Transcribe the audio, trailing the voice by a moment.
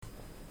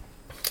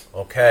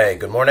Okay,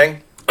 good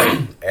morning.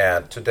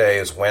 And today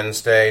is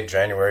Wednesday,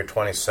 January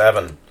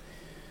 27,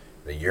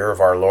 the year of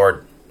our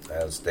Lord,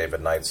 as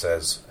David Knight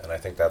says, and I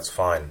think that's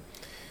fine.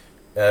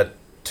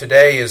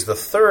 Today is the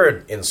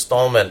third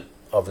installment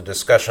of the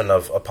discussion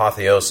of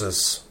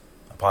apotheosis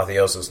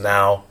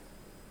now.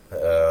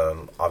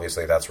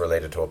 Obviously, that's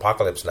related to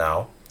Apocalypse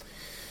Now.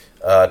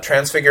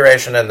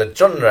 Transfiguration and the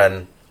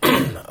Junren,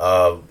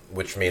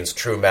 which means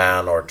true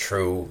man or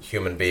true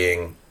human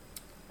being,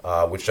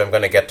 which I'm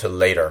going to get to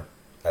later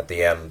at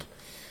the end.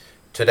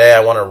 Today I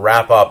want to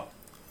wrap up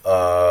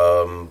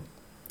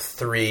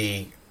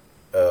three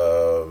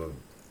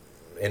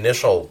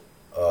initial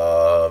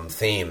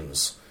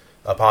themes: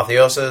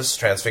 apotheosis,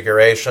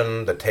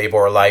 transfiguration, the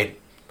Tabor light,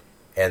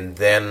 and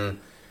then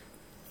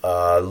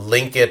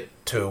link it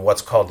to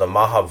what's called the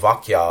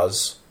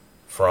Mahavakyas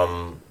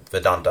from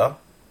Vedanta.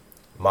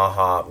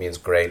 Maha means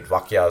great,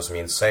 Vakyas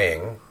means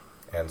saying,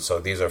 and so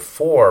these are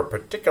four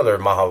particular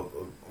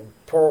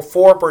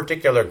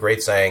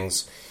great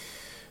sayings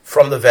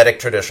from the Vedic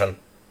tradition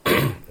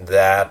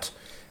that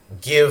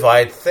give,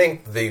 I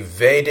think, the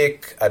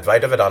Vedic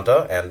Advaita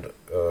Vedanta and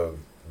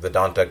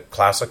Vedanta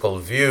classical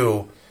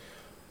view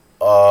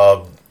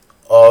of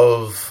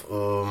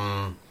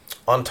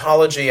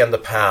ontology and the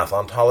path.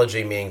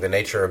 Ontology meaning the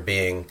nature of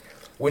being,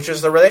 which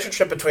is the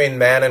relationship between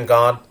man and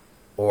God,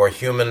 or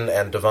human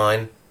and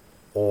divine,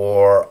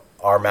 or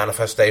our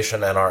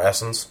manifestation and our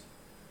essence,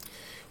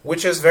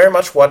 which is very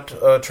much what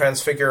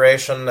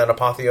transfiguration and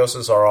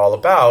apotheosis are all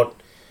about.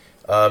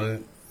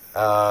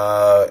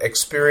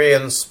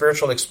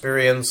 Spiritual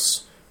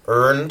experience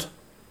earned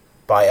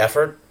by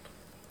effort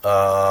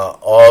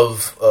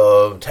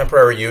of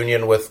temporary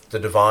union with the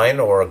divine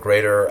or a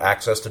greater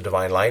access to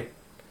divine light,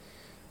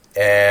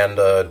 and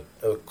a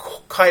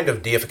kind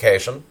of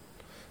deification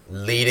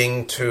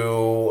leading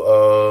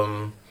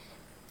to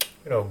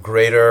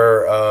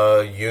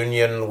greater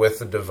union with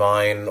the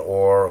divine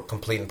or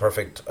complete and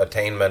perfect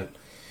attainment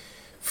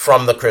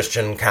from the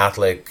Christian,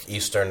 Catholic,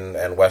 Eastern,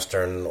 and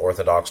Western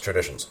Orthodox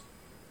traditions.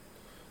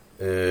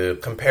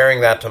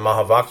 Comparing that to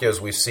Mahavakyas,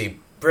 we see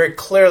very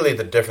clearly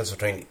the difference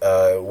between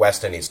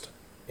West and East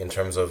in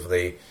terms of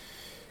the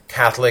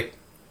Catholic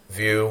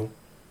view,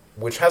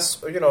 which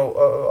has a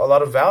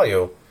lot of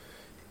value,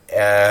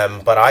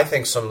 but I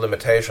think some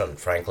limitation,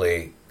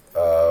 frankly,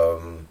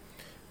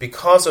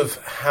 because of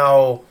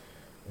how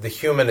the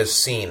human is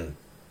seen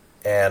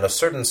and a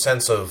certain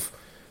sense of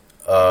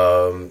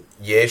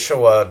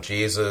Yeshua,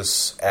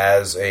 Jesus,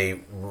 as a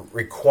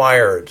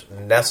required,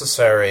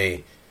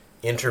 necessary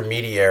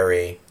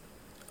intermediary,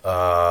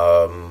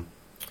 and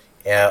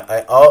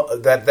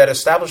that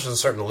establishes a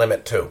certain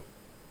limit too.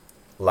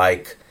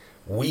 Like,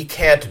 we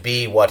can't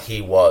be what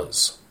he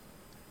was.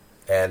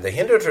 And the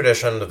Hindu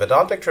tradition, the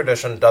Vedantic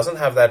tradition, doesn't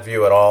have that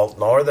view at all,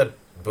 nor the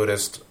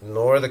Buddhist,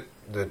 nor the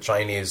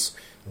Chinese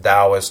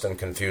Taoist and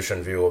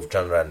Confucian view of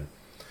Junren.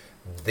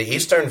 The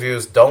Eastern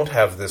views don't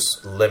have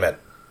this limit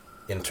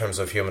in terms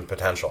of human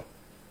potential.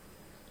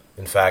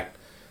 In fact,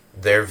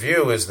 their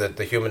view is that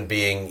the human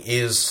being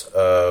is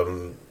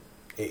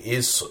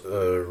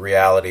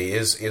reality,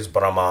 is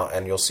Brahma,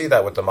 and you'll see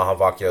that with the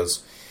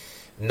Mahavakyas.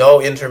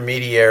 No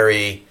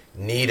intermediary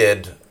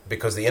needed,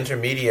 because the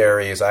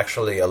intermediary is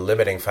actually a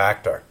limiting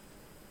factor.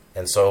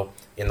 And so,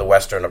 in the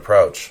Western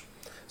approach.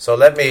 So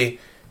let me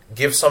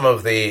give some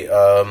of the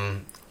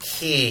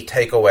key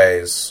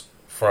takeaways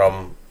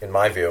from, in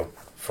my view,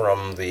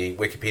 from the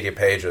Wikipedia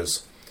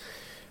pages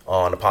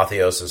on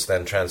apotheosis,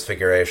 then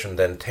transfiguration,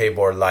 then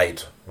Tabor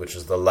light, which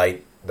is the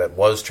light that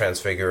was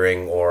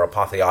transfiguring or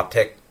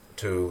apotheotic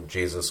to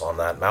Jesus on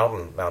that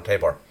mountain, Mount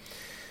Tabor.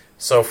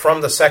 So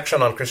from the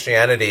section on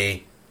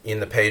Christianity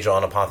in the page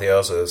on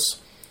apotheosis,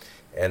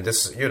 and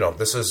this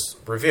is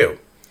review.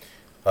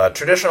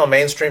 Traditional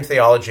mainstream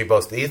theology,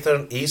 both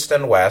East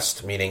and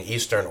West, meaning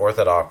Eastern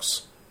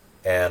Orthodox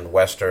and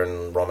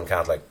Western Roman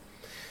Catholic,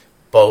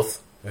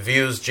 both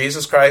views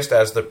Jesus Christ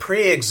as the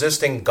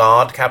pre-existing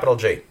God, capital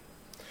G,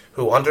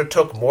 who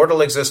undertook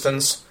mortal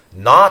existence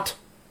not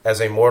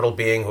as a mortal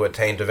being who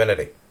attained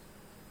divinity.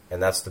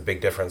 And that's the big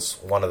difference,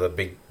 one of the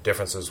big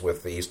differences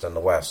with the East and the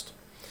West.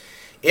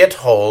 It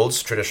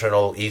holds,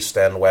 traditional East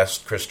and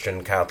West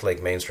Christian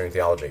Catholic mainstream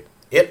theology,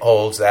 it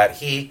holds that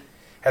he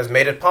has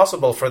made it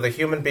possible for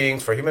human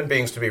beings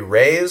to be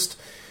raised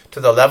to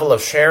the level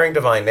of sharing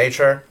divine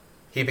nature.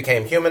 He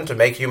became human to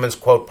make humans,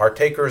 quote,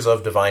 partakers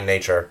of divine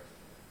nature,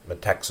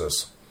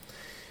 metexis.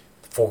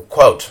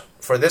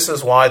 For this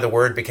is why the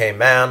Word became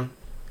man,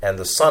 and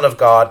the Son of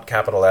God,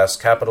 capital S,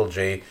 capital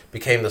G,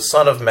 became the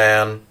Son of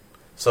Man,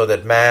 so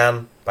that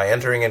man, by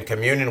entering in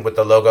communion with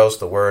the Logos,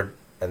 the Word,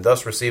 and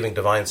thus receiving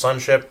divine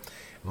sonship,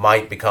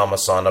 might become a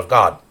son of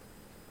God.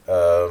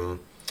 And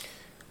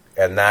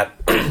that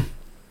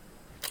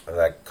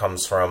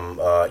comes from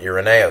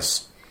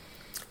Irenaeus.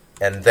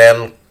 And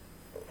then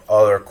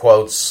other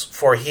quotes,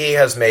 for he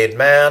has made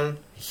man,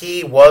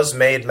 he was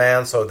made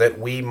man so that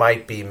we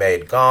might be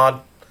made God,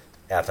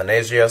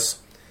 Athanasius.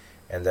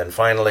 And then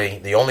finally,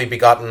 the only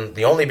begotten.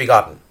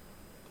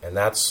 And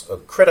that's a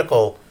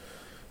critical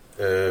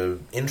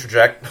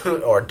interject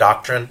or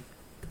doctrine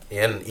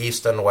in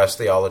East and West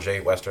theology,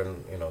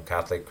 Western,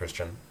 Catholic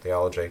Christian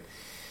theology.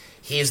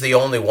 He's the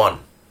only one.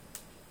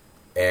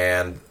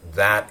 And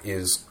that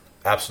is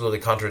absolutely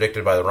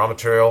contradicted by the raw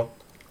material.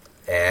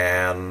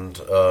 And,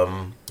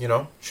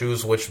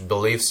 choose which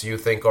beliefs you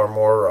think are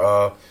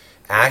more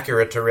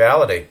accurate to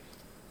reality.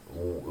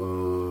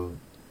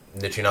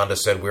 Nityananda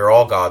said, we're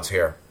all gods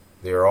here.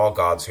 They're all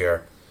gods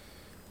here.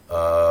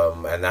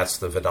 And that's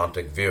the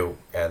Vedantic view.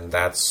 And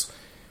that's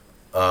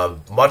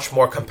much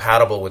more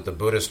compatible with the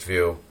Buddhist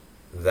view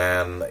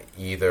than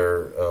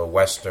either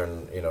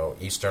Western,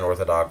 Eastern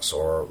Orthodox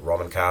or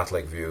Roman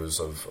Catholic views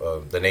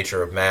of the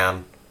nature of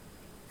man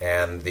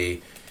and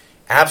the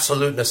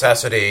absolute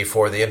necessity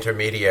for the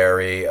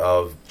intermediary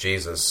of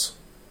Jesus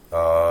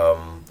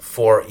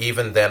for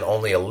even then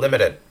only a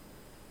limited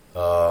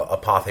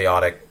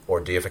apotheotic or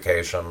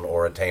deification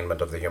or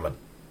attainment of the human.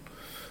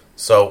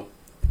 So,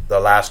 the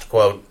last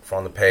quote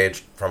from the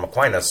page from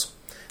Aquinas,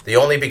 the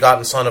only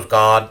begotten Son of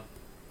God,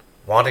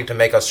 wanting to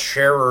make us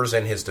sharers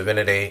in his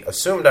divinity,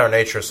 assumed our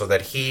nature so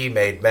that he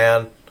made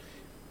man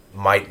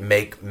might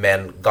make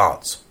men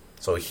gods.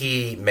 So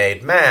he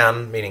made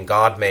man, meaning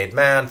God made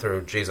man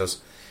through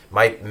Jesus,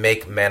 might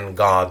make men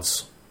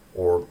gods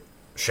or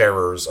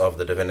sharers of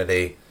the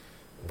divinity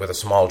with a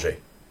small g.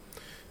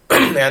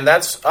 And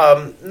that's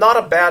not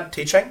a bad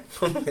teaching.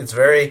 It's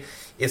very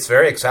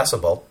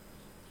accessible.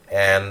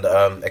 And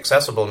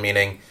accessible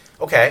meaning,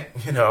 okay,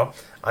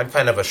 I'm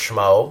kind of a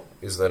schmo,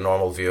 is the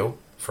normal view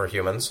for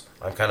humans.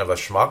 I'm kind of a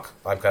schmuck.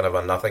 I'm kind of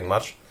a nothing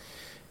much.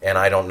 And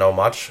I don't know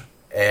much.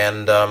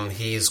 And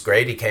he's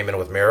great. He came in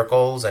with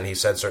miracles, and he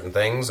said certain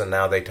things, and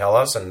now they tell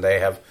us, and they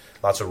have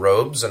lots of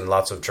robes, and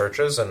lots of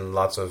churches, and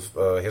lots of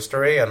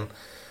history, and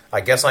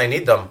I guess I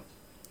need them,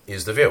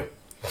 is the view.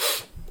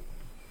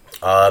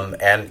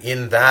 And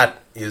in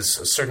that is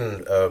a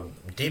certain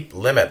deep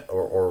limit,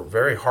 or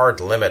very hard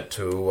limit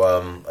to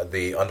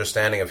the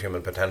understanding of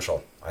human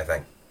potential, I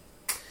think.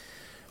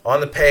 On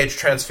the page,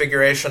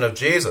 Transfiguration of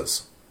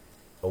Jesus.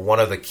 One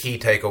of the key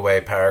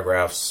takeaway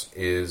paragraphs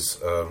is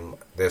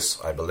this,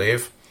 I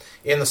believe.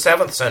 In the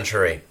 7th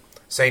century,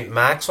 St.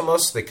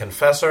 Maximus the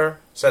Confessor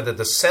said that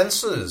the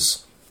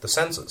senses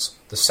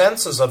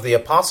of the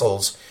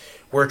apostles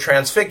were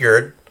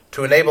transfigured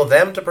to enable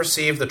them to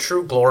perceive the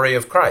true glory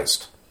of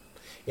Christ.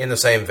 In the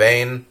same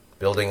vein,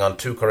 building on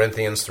 2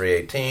 Corinthians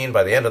 3:18,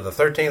 by the end of the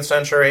 13th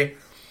century,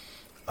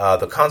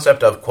 the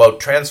concept of,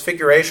 quote,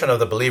 transfiguration of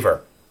the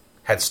believer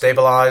had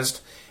stabilized,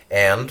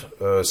 and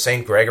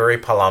St. Gregory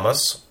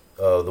Palamas,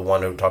 the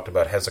one who talked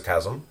about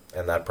hesychasm,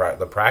 and that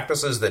the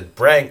practices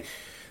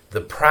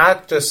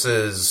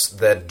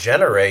that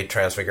generate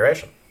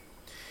transfiguration.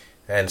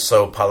 And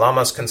so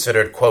Palamas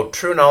considered, quote,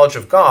 true knowledge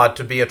of God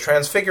to be a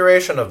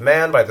transfiguration of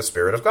man by the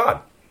Spirit of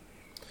God.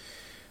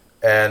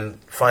 And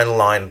final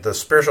line, the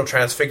spiritual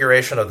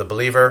transfiguration of the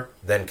believer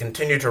then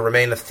continued to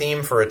remain a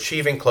theme for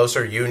achieving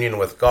closer union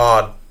with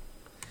God.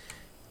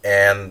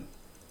 And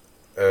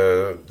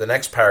the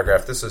next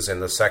paragraph, this is in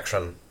the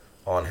section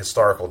on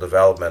historical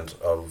development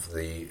of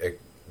the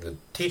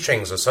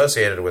teachings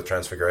associated with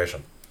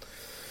transfiguration.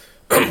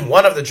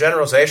 One of the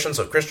generalizations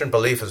of Christian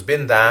belief has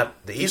been that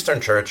the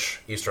Eastern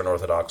Church, Eastern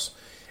Orthodox,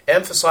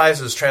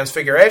 emphasizes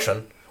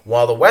transfiguration,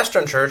 while the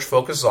Western Church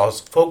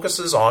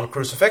focuses on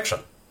crucifixion.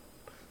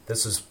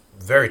 This is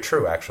very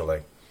true,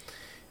 actually.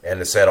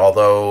 And it said,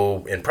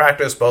 although in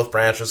practice both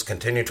branches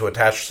continue to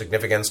attach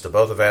significance to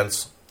both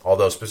events,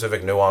 although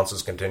specific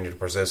nuances continue to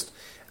persist,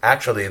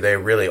 actually they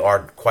really are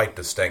quite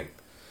distinct.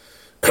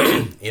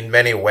 In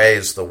many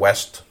ways, the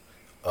West,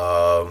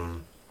 the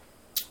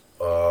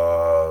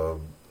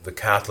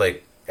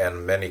Catholic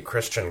and many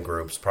Christian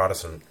groups,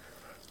 Protestant,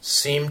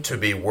 seem to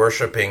be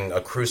worshiping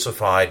a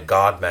crucified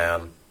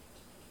God-man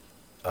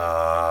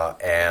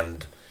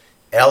and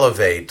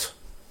elevate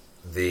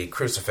the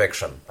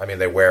crucifixion. I mean,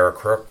 they wear a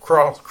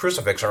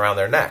crucifix around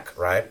their neck,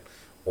 right?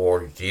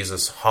 Or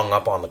Jesus hung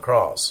up on the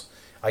cross.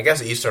 I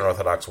guess Eastern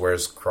Orthodox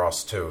wears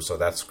cross too, so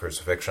that's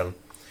crucifixion.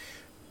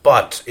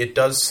 But it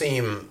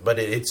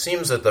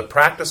seems that the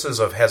practices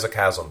of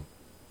hesychasm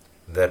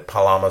that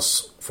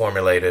Palamas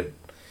formulated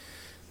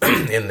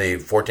in the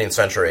 14th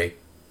century,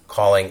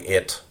 calling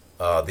it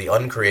the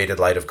uncreated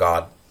light of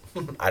God.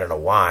 I don't know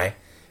why.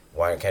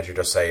 Why can't you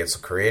just say it's a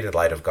created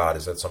light of God?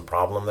 Is there some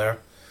problem there?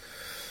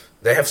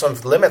 They have some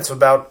limits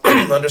about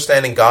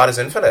understanding God is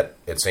infinite,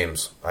 it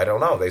seems. I don't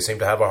know. They seem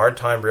to have a hard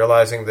time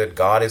realizing that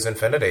God is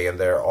infinity, and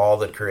they're all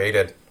that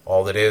created,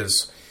 all that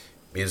is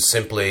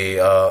simply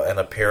an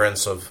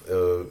appearance of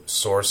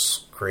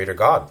source creator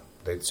God.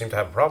 They seem to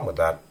have a problem with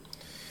that.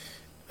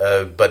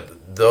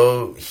 But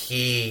though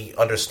he,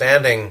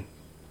 understanding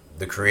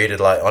the created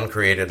light,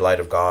 uncreated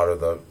light of God, or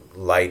the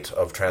light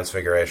of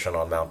transfiguration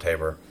on Mount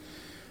Tabor,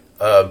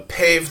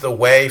 paved the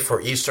way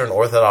for Eastern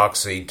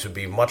Orthodoxy to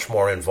be much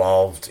more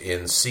involved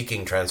in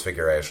seeking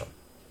transfiguration,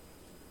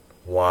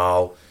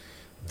 while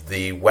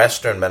the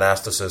Western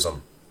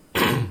monasticism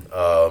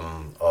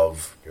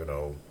of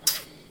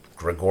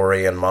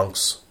Gregorian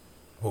monks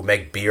who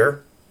make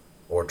beer,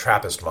 or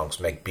Trappist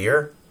monks make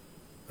beer,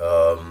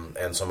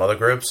 and some other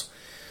groups,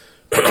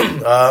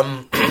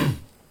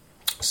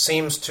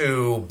 seems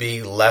to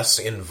be less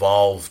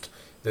involved.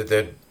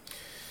 The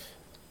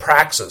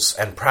praxis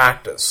and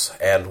practice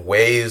and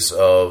ways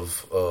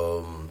of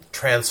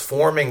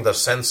transforming the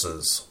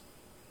senses,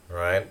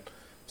 right?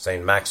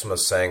 St.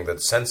 Maximus saying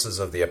that senses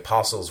of the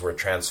apostles were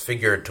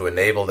transfigured to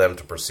enable them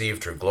to perceive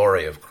true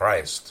glory of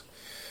Christ,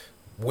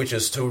 which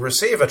is to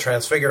receive a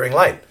transfiguring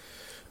light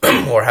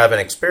or have an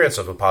experience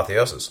of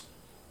apotheosis.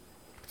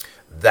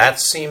 That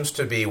seems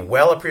to be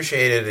well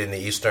appreciated in the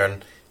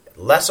Eastern,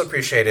 less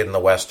appreciated in the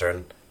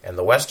Western, and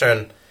the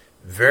Western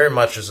very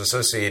much is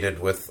associated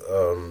with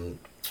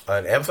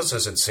an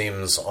emphasis, it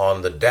seems,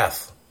 on the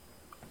death,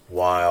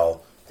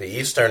 while the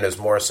Eastern is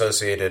more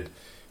associated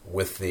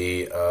with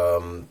the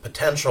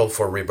potential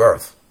for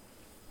rebirth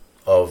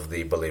of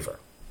the believer.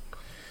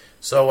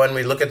 So when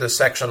we look at this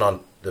section on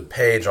the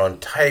page on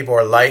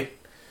Tabor light,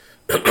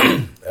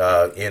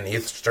 in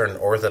Eastern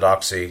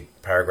Orthodoxy,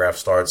 paragraph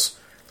starts,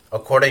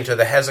 according to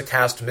the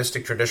Hesychast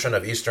mystic tradition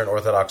of Eastern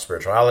Orthodox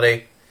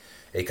spirituality,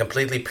 a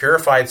completely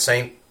purified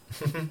saint,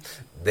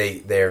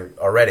 they're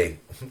already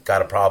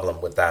got a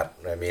problem with that.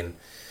 I mean,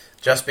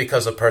 just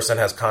because a person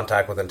has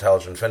contact with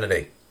intelligent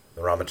infinity,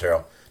 the raw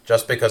material,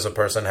 just because a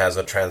person has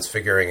a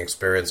transfiguring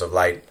experience of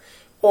light,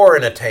 or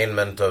an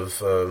attainment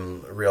of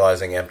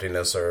realizing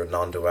emptiness or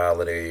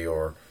non-duality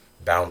or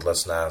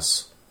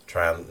boundlessness,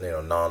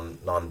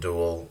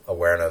 non-dual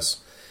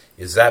awareness,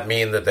 does that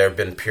mean that they've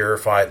been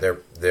purified?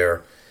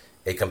 They're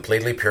a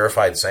completely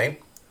purified saint,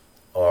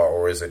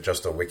 or is it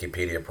just a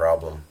Wikipedia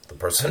problem? The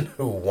person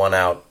who won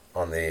out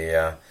on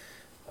the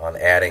on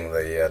adding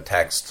the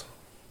text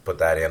put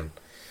that in.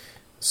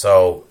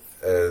 So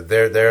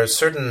there's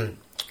certain,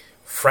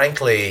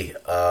 frankly,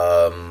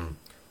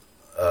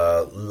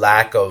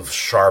 lack of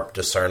sharp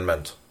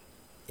discernment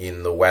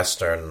in the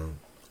Western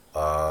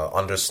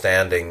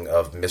understanding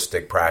of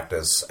mystic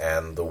practice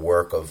and the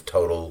work of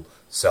total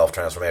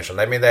self-transformation.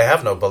 I mean, they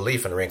have no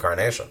belief in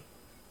reincarnation.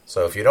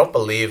 So if you don't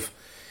believe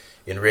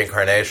in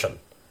reincarnation,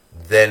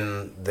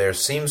 then there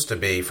seems to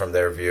be, from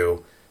their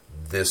view,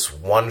 this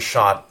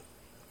one-shot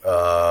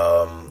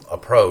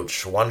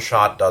approach. One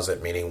shot does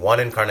it, meaning one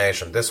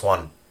incarnation. This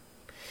one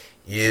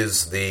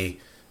is the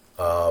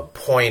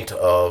point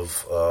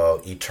of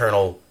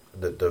eternal,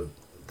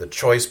 the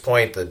choice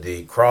point,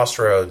 the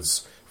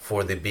crossroads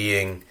for the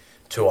being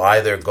to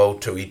either go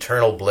to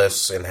eternal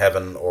bliss in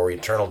heaven or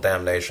eternal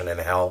damnation in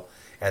hell,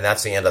 and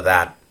that's the end of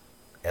that.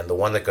 And the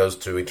one that goes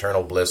to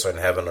eternal bliss in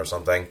heaven or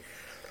something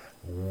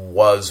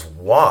was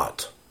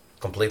what?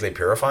 Completely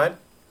purified?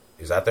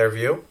 Is that their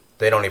view?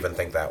 They don't even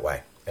think that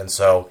way. And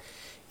so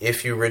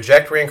if you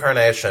reject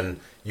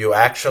reincarnation, you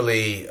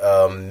actually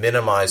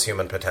minimize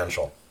human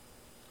potential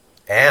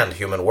and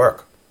human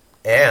work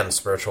and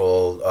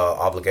spiritual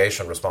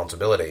obligation,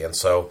 responsibility. And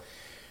so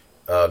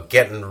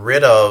getting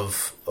rid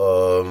of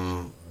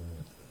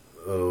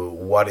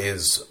what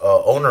is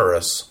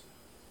onerous,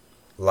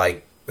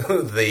 like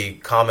the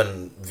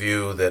common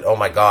view that, oh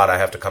my God, I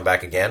have to come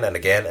back again and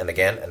again and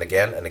again and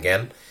again and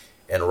again,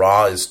 and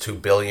Ra is 2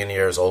 billion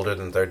years older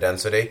than third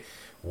density.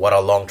 What a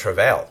long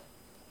travail.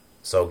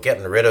 So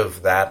getting rid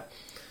of that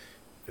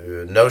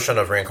notion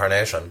of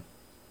reincarnation,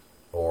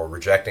 or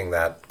rejecting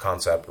that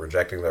concept,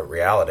 rejecting the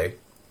reality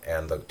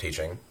and the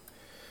teaching,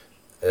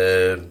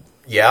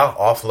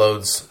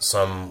 offloads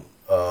some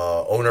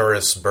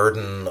onerous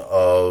burden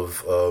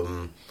of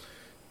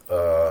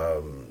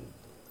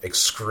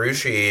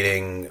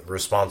excruciating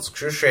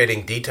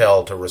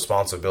detail to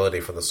responsibility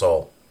for the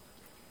soul,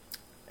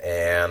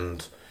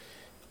 and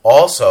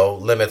also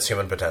limits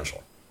human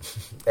potential,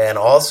 and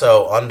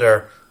also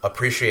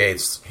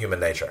underappreciates human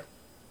nature.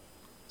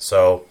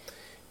 So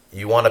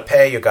you want to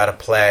pay, you got to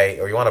play,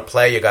 or you want to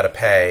play, you got to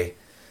pay.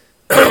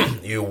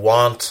 You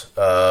want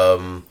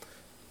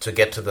to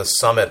get to the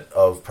summit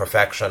of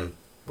perfection,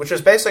 which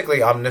is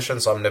basically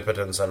omniscience,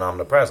 omnipotence, and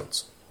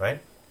omnipresence, right?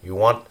 You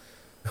want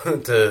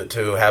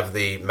to have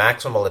the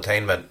maximal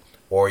attainment,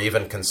 or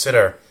even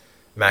consider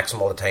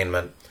maximal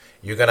attainment.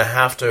 You're going to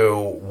have to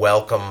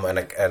welcome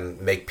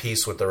and make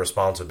peace with the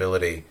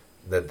responsibility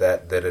that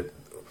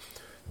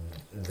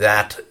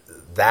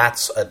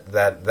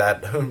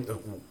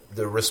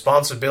the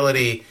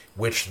responsibility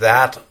which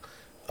that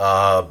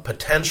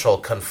potential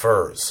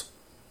confers.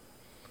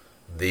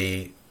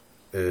 The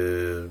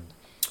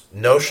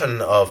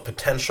notion of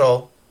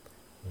potential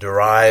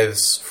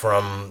derives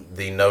from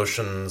the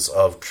notions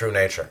of true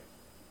nature.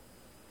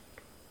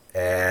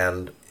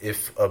 And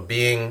if a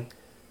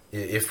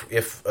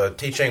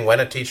teaching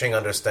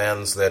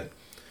understands that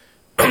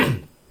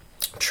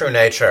true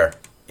nature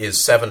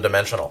is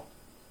seven-dimensional,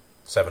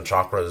 7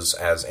 chakras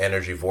as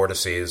energy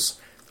vortices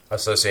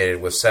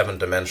associated with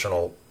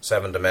seven-dimensional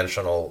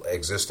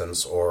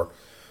existence, or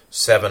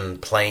 7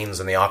 planes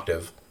in the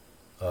octave,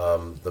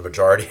 the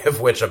majority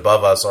of which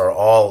above us are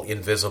all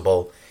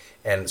invisible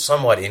and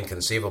somewhat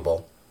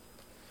inconceivable,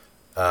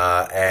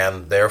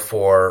 and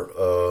therefore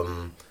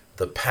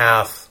the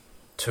path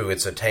to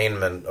its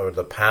attainment, or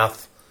the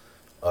path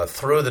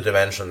through the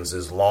dimensions,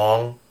 is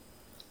long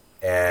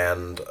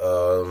and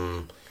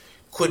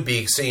could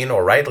be seen,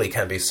 or rightly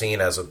can be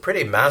seen, as a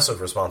pretty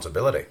massive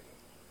responsibility,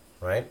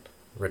 right?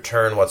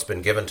 Return what's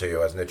been given to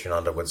you, as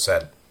Nityananda would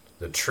said.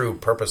 The true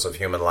purpose of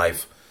human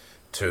life,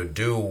 to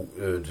do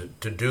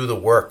the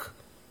work,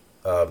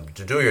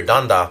 to do your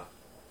danda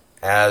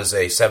as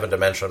a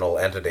seven-dimensional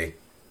entity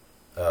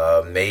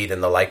made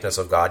in the likeness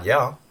of God,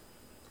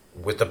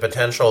 with the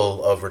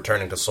potential of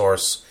returning to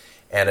Source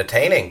and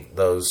attaining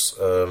those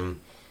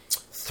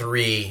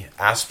three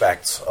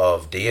aspects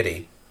of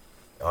deity,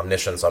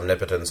 omniscience,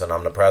 omnipotence, and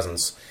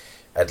omnipresence,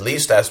 at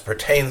least as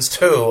pertains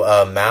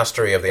to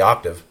mastery of the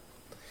octave.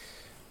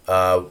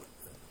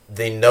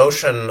 The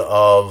notion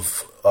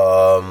of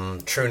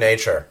true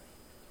nature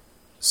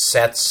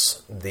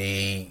sets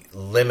the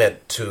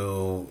limit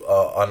to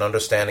an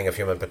understanding of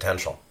human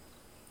potential,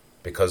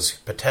 because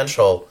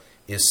potential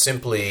is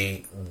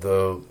simply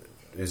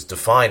is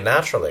defined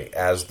naturally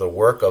as the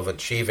work of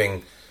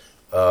achieving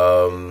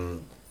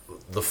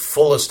the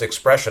fullest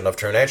expression of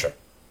true nature.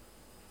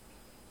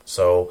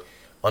 So,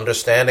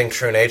 understanding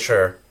true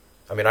nature,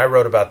 I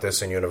wrote about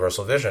this in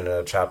Universal Vision in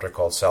a chapter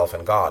called Self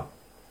and God.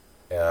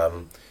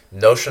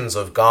 Notions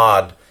of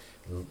God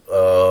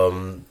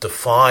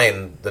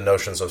define the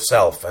notions of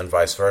self and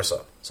vice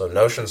versa. So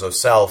notions of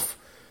self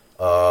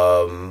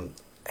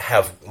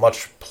have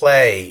much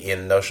play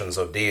in notions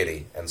of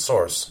deity and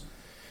source.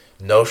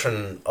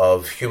 Notion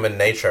of human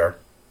nature,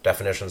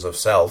 definitions of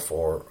self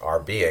or our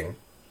being,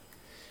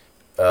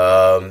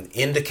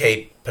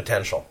 indicate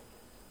potential.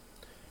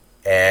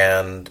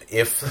 And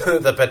if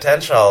the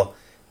potential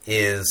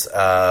is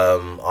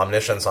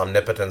omniscience,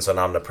 omnipotence, and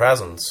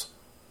omnipresence,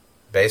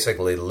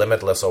 basically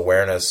limitless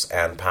awareness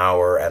and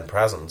power and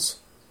presence,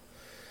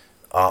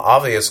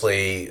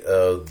 obviously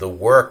the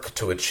work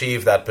to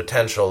achieve that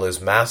potential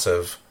is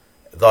massive,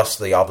 thus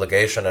the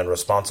obligation and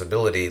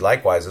responsibility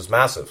likewise is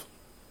massive.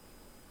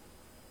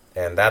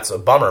 And that's a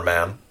bummer,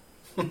 man,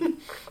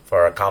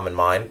 for a common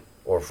mind,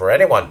 or for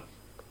anyone.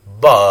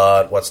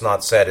 But what's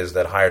not said is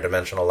that higher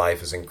dimensional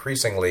life is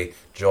increasingly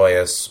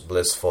joyous,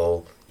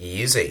 blissful,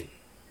 easy,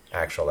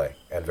 actually,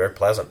 and very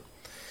pleasant.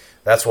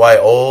 That's why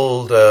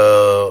old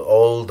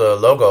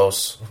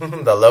logos,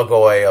 the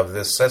logoi of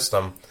this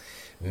system,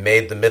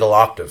 made the middle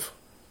octave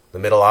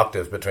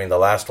between the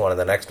last one and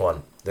the next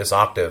one. This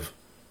octave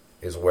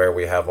is where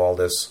we have all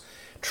this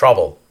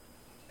trouble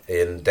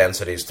in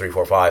densities 3,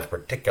 4, 5,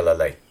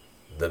 particularly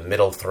the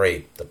middle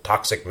three, the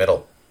toxic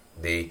middle,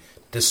 the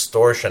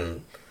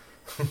distortion,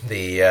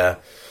 the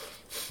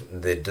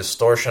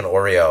distortion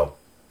Oreo,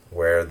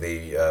 where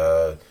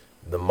the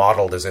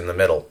mottled is in the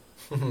middle,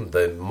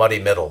 the muddy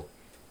middle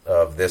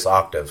of this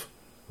octave,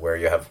 where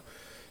you have,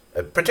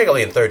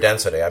 particularly in third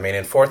density,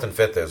 in fourth and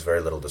fifth there's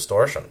very little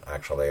distortion,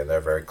 actually, and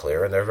they're very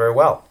clear and they're very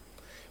well.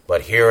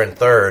 But here in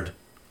third,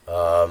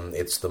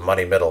 it's the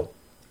muddy middle,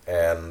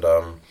 and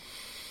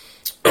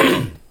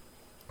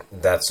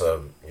that's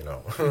a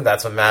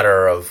that's a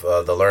matter of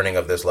the learning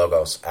of this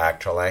logos,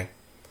 actually.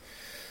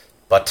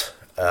 But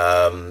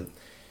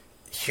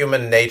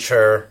human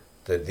nature,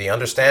 the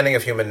understanding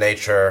of human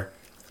nature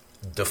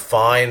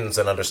defines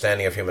an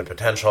understanding of human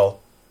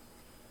potential.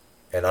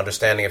 An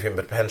understanding of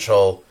human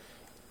potential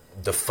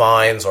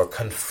defines or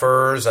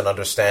confers an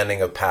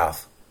understanding of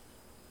path.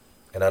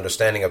 An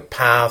understanding of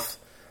path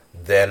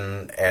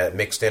then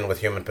mixed in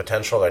with human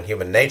potential and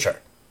human nature,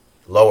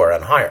 lower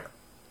and higher,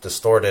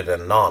 distorted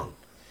and non,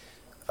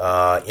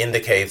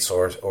 indicates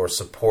or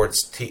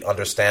supports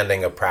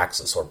understanding of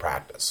praxis or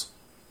practice.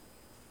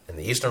 And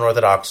the Eastern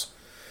Orthodox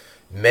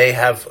may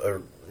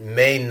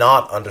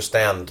not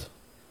understand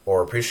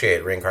or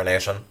appreciate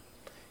reincarnation,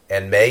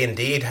 and may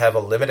indeed have a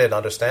limited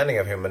understanding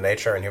of human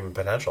nature and human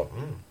potential.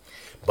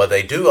 But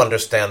they do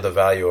understand the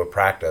value of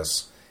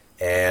practice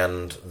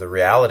and the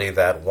reality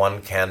that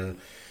one can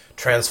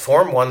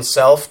transform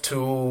oneself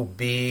to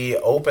be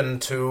open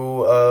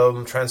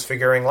to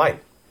transfiguring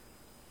light,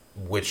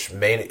 which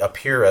may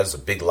appear as a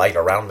big light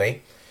around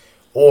me,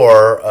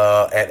 or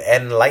an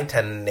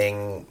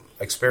enlightening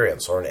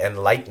experience, or an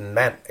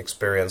enlightenment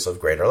experience of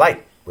greater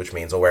light, which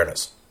means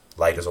awareness.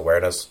 Light is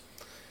awareness.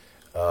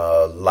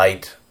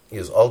 Light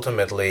is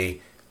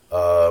ultimately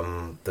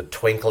the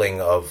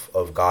twinkling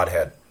of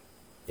Godhead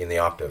in the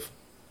octave,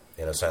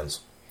 in a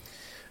sense.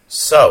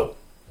 So,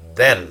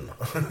 then,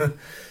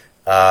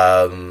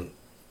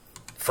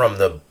 from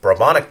the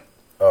Brahmanic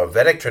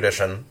Vedic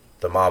tradition,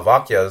 the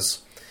Mahavakyas,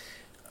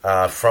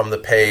 from the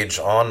page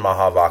on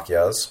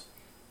Mahavakyas,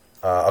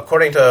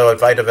 according to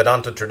Advaita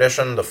Vedanta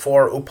tradition, the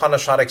 4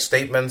 Upanishadic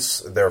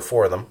statements, there are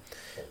 4 of them,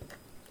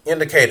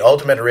 indicate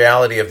ultimate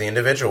reality of the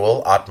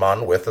individual,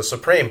 Atman, with the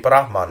supreme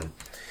Brahman.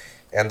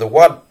 And the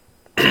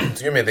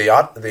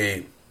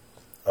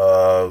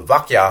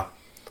Vakya,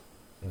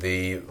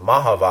 the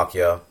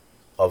Mahavakya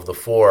of the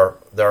 4,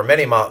 there are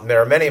many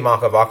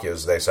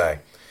Mahavakyas, they say,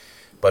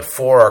 but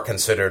 4 are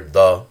considered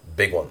the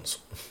big ones.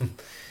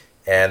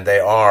 And they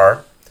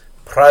are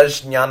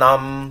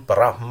Prajnanam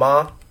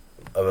Brahma.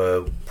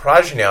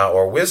 Prajna,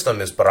 or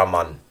wisdom, is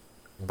Brahman.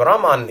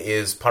 Brahman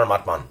is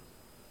Paramatman,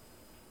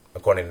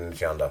 according to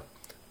Nityananda.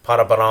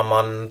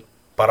 Parabrahman,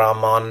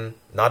 Brahman,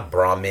 not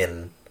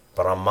Brahmin,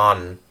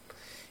 Brahman,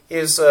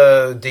 is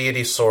a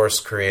deity, source,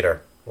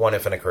 creator, one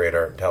infinite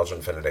creator, intelligent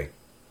infinity,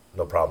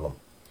 no problem.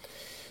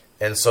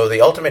 And so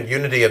the ultimate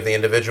unity of the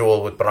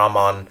individual with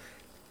Brahman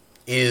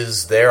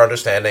is their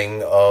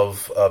understanding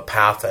of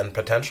path and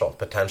potential.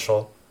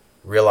 Potential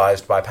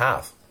realized by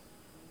path,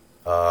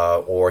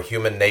 or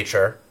human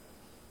nature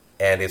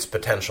and its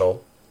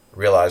potential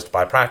realized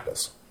by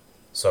practice.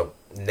 So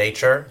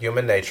nature,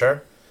 human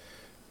nature,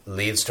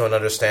 leads to an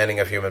understanding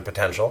of human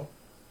potential,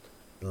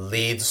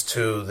 leads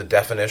to the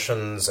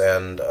definitions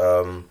and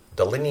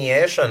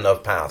delineation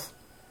of path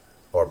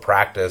or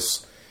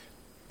practice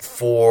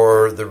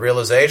for the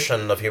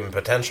realization of human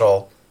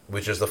potential,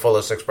 which is the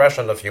fullest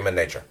expression of human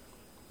nature.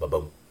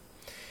 Ba-boom.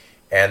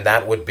 And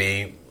that would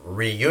be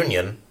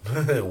reunion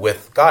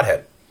with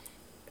Godhead.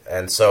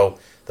 And so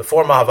the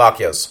four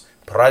Mahavakyas,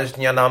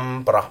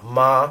 Prajnanam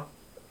Brahma,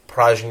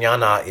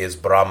 Prajnana is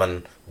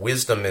Brahman,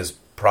 wisdom is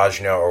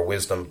Prajna or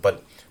wisdom,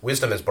 but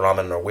wisdom is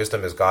Brahman or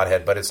wisdom is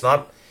Godhead, but it's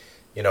not,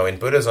 in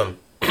Buddhism,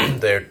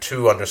 there are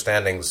two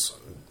understandings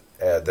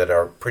that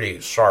are pretty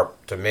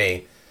sharp to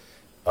me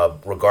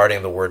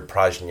regarding the word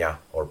prajna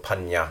or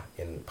panya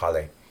in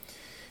Pali.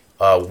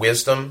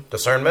 Wisdom,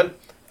 discernment,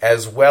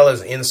 as well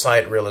as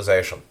insight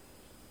realization.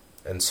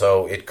 And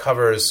so it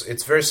covers,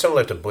 it's very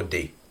similar to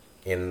buddhi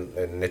in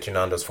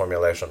Nityananda's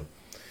formulation.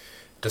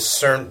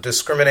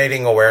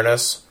 Discriminating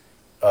awareness,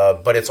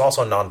 but it's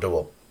also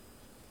non-dual.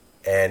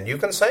 And you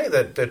can say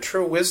that the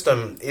true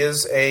wisdom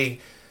is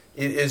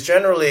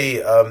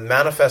generally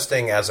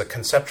manifesting as a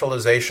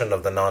conceptualization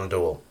of the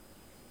non-dual.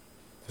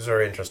 This is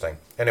very interesting.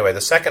 Anyway,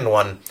 the second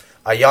one,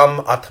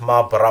 Ayam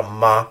Atma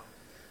Brahma,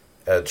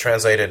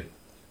 translated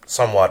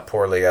somewhat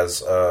poorly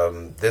as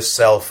this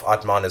self,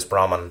 Atman, is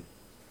Brahman.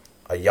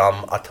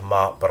 Ayam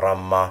Atma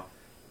Brahma,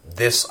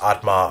 this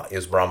Atma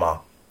is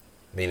Brahma,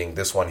 meaning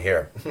this one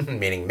here,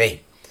 meaning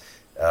me,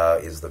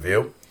 is the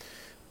view.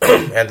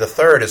 And the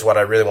third is what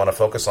I really want to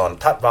focus on,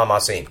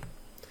 Tatvamasi,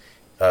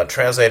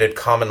 translated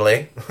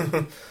commonly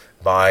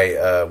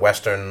by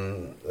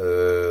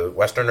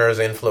Westerners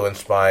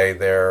influenced by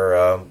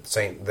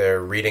their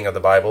reading of the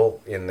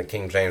Bible in the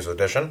King James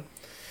edition,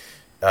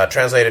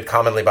 translated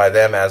commonly by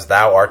them as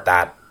 "Thou art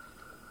that,"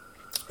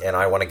 and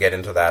I want to get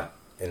into that,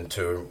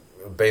 into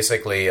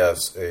basically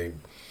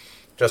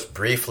just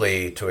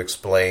briefly to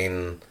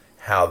explain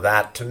how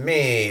that, to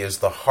me, is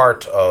the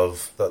heart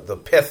of the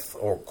pith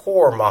or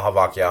core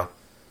Mahavakya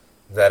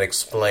that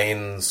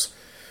explains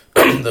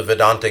the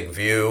Vedantic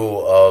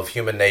view of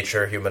human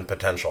nature, human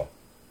potential.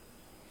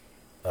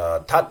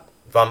 Tat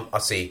Vam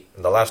Asi,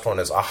 and the last one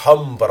is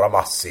Aham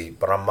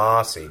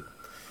Brahmasi.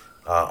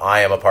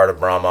 I am a part of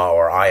Brahma,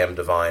 or I am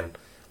divine.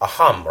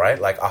 Aham, right?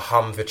 Like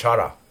Aham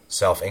Vichara,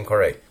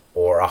 self-inquiry,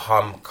 or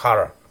Aham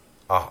Kara,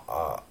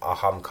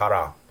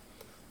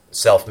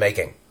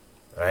 self-making,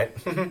 right?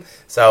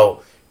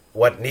 So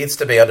what needs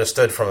to be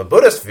understood from a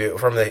Buddhist view,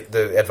 from the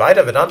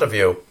Advaita Vedanta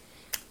view,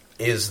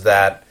 is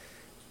that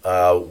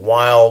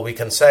while we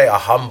can say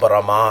Aham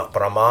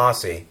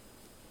Brahmasi,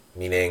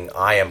 meaning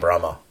I am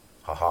Brahma,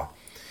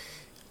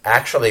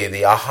 actually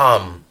the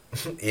Aham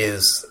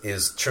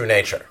is true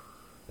nature,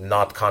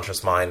 not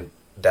conscious mind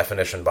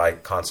definition by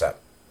concept.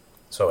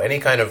 So any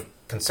kind of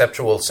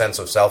conceptual sense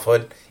of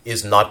selfhood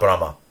is not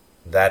Brahma.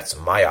 That's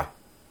Maya,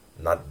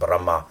 not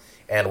Brahma.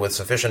 And with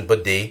sufficient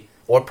buddhi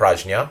or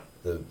prajna,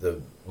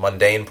 the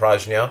mundane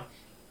prajna,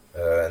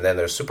 and then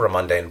there's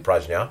supramundane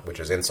prajna, which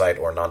is insight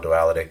or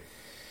non-duality,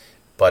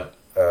 but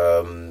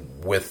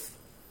with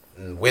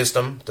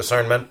wisdom,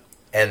 discernment,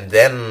 and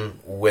then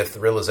with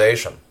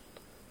realization,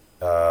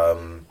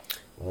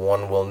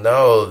 one will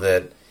know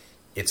that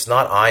it's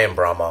not I am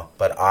Brahma,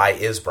 but I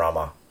is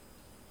Brahma,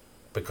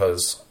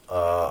 because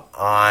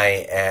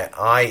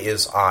I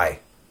is I.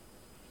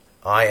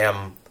 I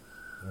am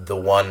the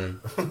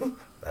one.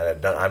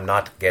 I'm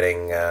not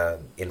getting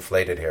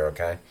inflated here,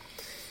 okay?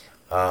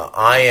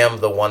 I am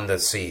the one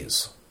that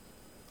sees.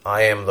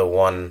 I am the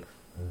one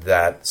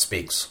that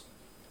speaks.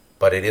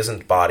 But it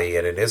isn't body,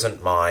 and it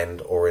isn't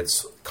mind, or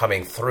it's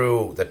coming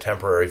through the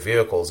temporary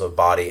vehicles of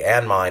body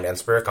and mind and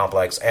spirit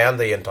complex and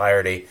the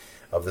entirety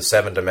of the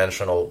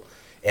seven-dimensional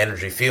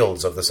energy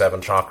fields of the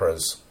seven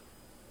chakras,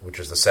 which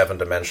is the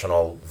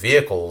seven-dimensional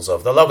vehicles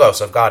of the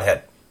Logos of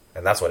Godhead.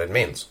 And that's what it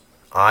means.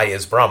 I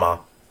is Brahma,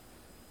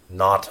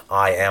 not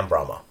I am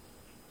Brahma.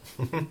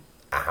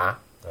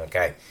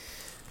 Okay.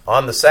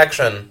 On the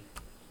section,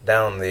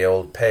 down the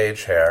old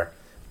page here,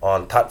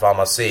 on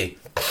Tatvamasi,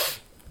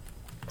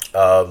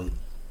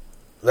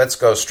 let's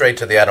go straight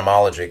to the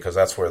etymology, because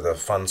that's where the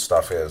fun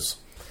stuff is.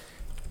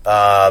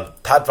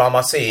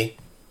 Tatvamasi,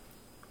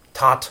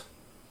 Tat,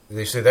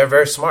 you see, they're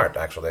very smart,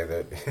 actually.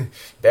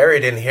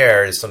 Buried in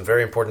here is some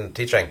very important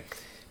teaching.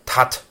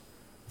 Tat,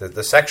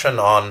 the section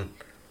on,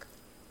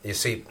 you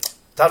see,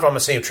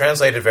 Tatvamasi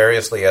translated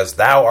variously as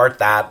thou art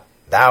that,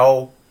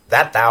 thou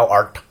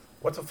art.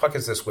 What the fuck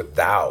is this with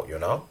thou, you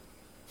know?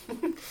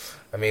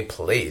 I mean,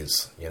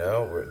 please,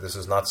 this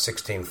is not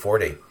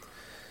 1640.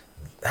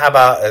 How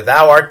about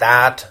thou art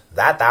that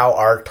thou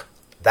art,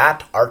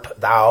 that art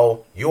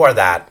thou, you are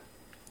that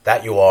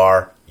you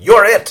are,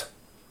 you're it.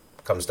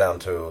 Comes down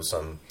to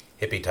some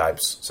hippie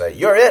types say,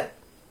 you're it.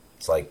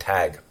 It's like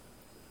tag.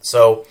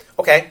 So,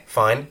 okay,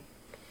 fine.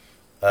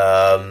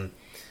 Tat,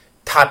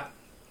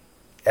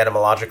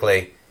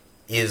 etymologically,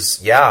 is,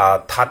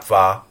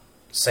 tattva,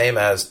 same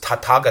as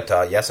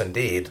tathagata, yes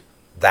indeed,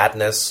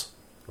 thatness,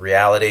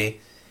 reality,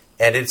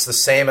 and it's the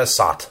same as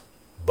sat,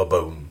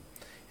 ba-boom.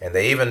 And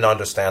they even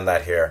understand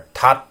that here.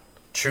 Tat,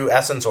 true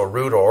essence or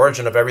root or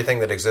origin of everything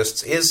that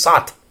exists, is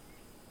sat.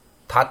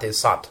 Tat is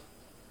sat.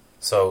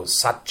 So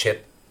sat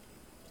chit,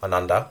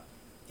 ananda,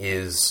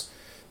 is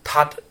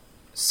tat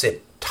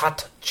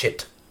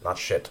chit, not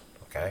shit.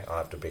 Okay, I'll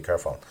have to be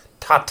careful.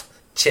 Tat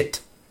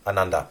chit,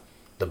 ananda.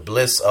 The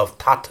bliss of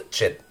tat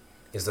chit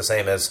is the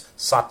same as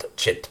sat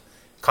chit.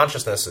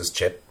 Consciousness is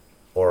chit,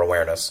 or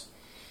awareness,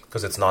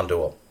 because it's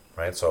non-dual,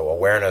 right? So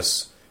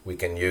awareness we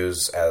can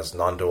use as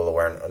non-dual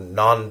awareness.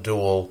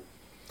 Non-dual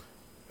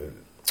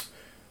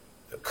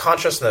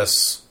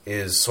consciousness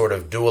is sort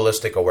of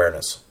dualistic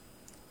awareness,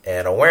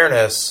 and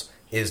awareness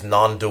is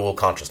non-dual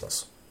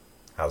consciousness.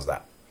 How's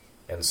that?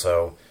 And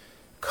so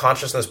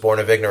consciousness born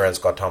of ignorance,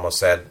 Gautama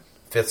said,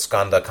 fifth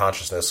skandha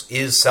consciousness,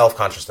 is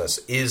self-consciousness,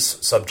 is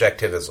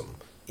subjectivism,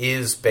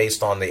 is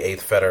based on the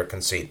eighth fetter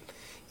conceit,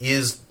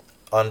 is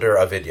under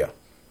avidya.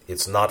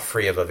 It's not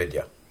free of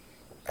avidya.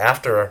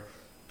 After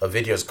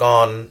avidya is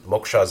gone,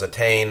 moksha is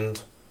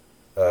attained,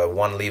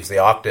 one leaves the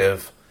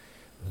octave,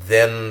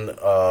 then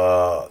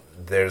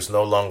there's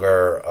no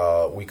longer,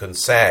 we can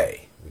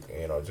say,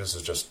 this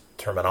is just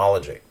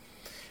terminology.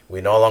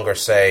 We no longer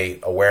say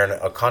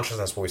awareness,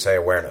 consciousness, but we say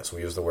awareness.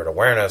 We use the word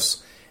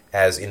awareness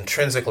as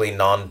intrinsically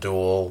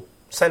non-dual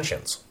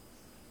sentience,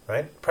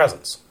 right?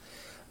 Presence.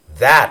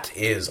 That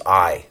is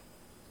I.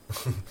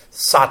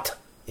 Sat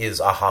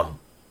is aham,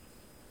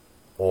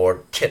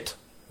 or chit.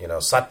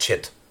 Sat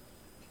chit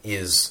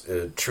is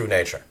true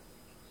nature.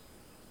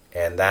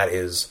 And that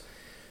is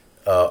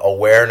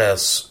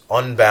awareness,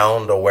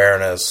 unbound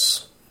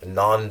awareness,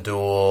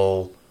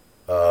 non-dual,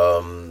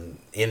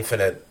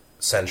 infinite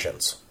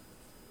sentience.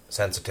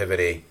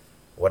 Sensitivity.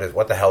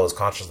 What the hell is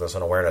consciousness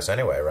and awareness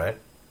anyway, right?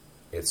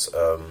 It's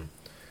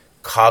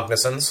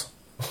cognizance,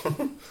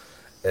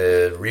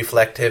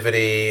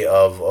 reflectivity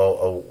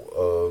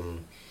of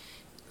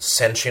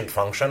sentient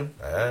function.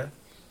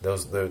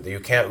 You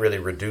can't really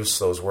reduce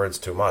those words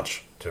too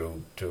much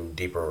to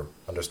deeper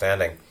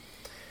understanding.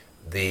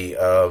 The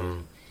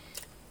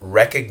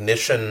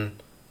recognition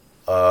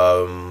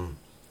of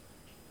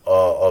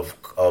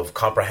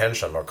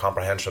comprehension or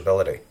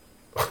comprehensibility,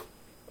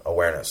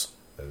 awareness.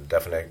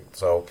 Definite.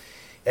 So,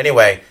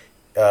 anyway,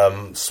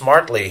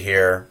 smartly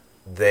here,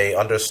 they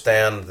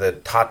understand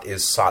that tat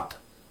is sat,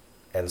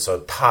 and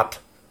so tat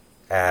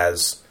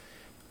as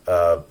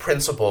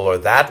principle or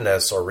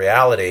thatness or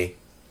reality,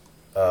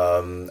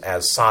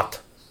 as sat,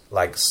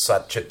 like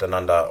sat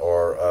chitananda,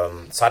 or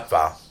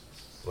sattva,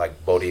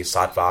 like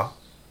bodhisattva,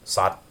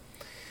 sat,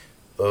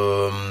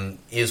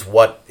 is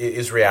what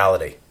is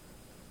reality.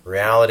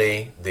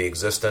 Reality, the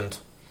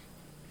existent,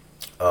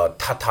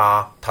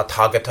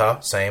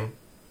 tathagata, same.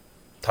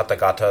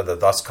 Tathagata, the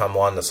thus come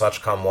one, the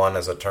such come one,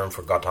 as a term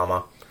for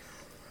Gautama.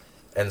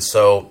 And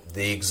so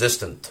the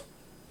existent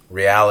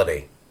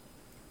reality,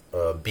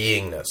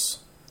 beingness,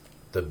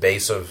 the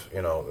base of,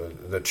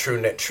 the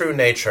true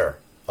nature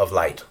of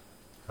light.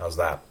 How's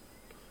that?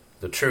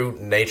 The true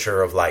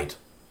nature of light,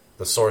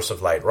 the source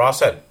of light. Ra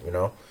said,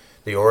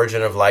 the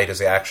origin of light is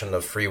the action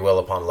of free will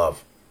upon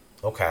love.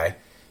 Okay,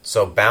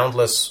 so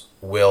boundless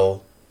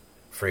will,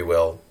 free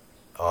will,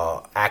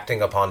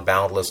 acting upon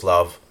boundless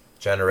love,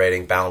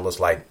 generating boundless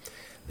light.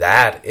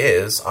 That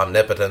is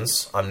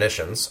omnipotence,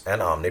 omniscience,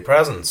 and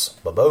omnipresence.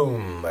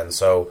 Ba-boom! And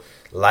so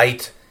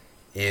light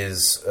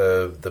is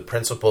the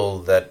principle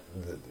that,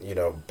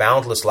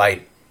 boundless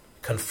light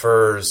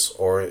confers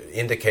or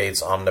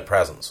indicates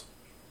omnipresence.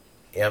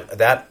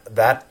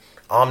 That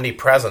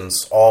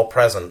omnipresence, all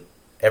present,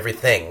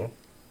 everything,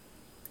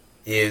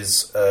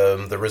 is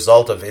the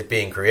result of it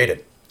being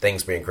created,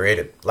 things being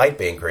created, light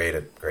being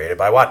created. Created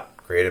by what?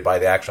 Created by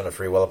the action of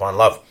free will upon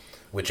love,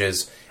 which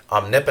is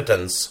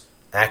omnipotence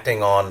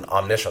acting on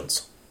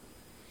omniscience.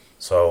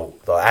 So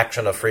the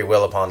action of free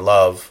will upon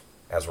love,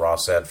 as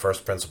Ross said,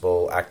 first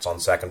principle acts on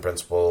second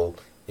principle.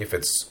 If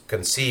it's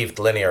conceived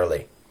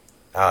linearly,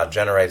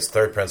 generates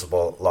third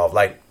principle, law of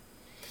light.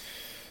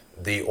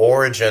 The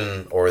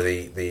origin or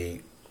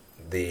the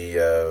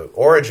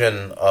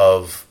origin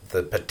of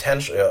the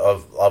potential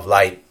of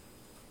light,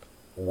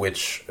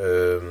 which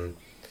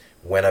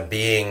when a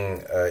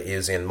being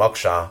is in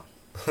moksha,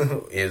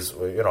 is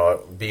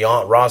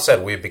beyond. Ra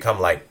said we've become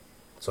light,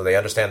 so they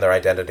understand their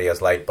identity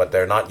as light, but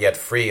they're not yet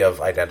free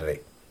of identity.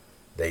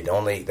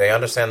 They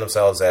understand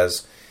themselves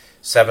as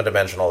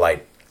seven-dimensional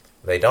light.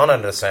 They don't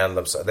understand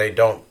themselves. They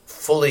don't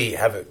fully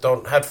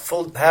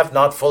have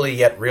not fully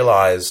yet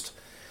realized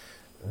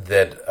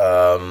that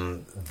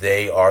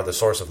they are the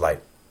source of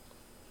light.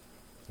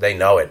 They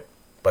know it,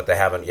 but they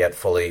haven't yet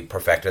fully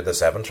perfected the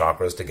seven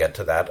chakras to get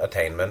to that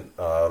attainment.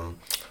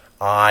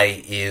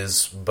 I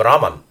is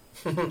Brahman.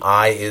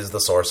 I is the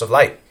source of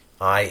light.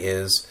 I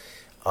is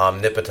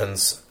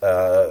omnipotence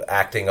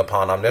acting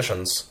upon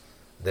omniscience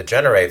that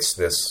generates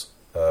this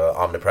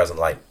omnipresent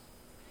light.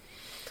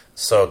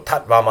 So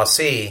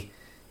Tatvamasi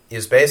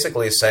is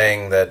basically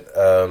saying that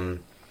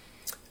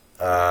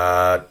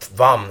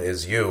Tvam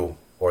is you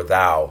or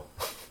thou.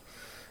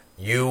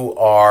 You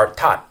are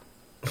Tat,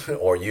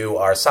 or you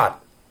are Sat,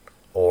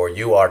 or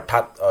you are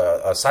Tat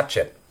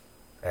Satchit,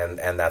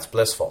 and that's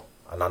blissful,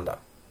 Ananda.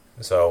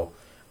 So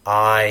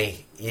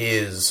I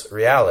is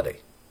reality.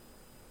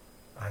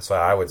 That's what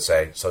I would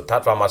say. So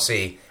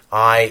Tatvamasi,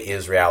 I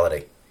is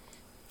reality.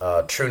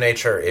 True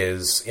nature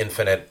is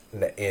infinite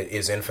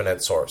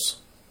source,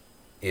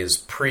 is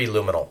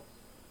pre-luminal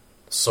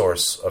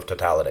source of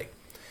totality.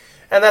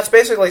 And that's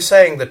basically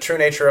saying the true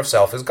nature of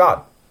self is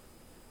God.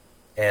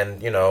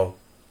 And,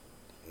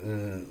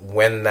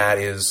 when that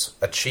is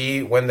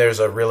achieved, when there's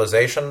a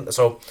realization,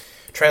 so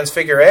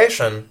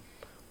transfiguration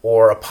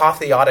or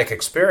apotheotic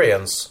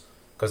experience,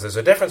 because there's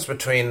a difference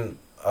between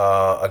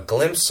a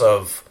glimpse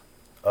of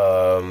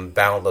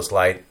boundless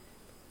light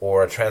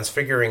or a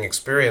transfiguring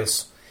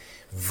experience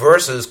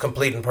versus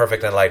complete and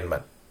perfect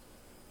enlightenment.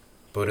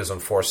 Buddhism,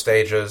 4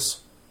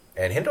 stages,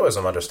 and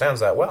Hinduism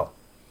understands that well.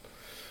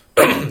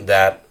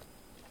 That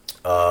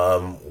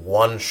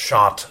one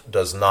shot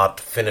does not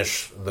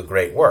finish the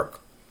great work.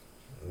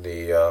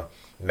 The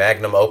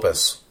magnum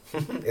opus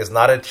is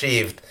not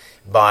achieved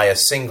by a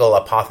single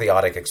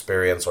apotheotic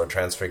experience or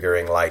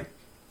transfiguring light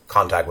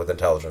contact with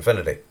intelligent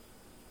infinity,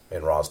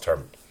 in Ra's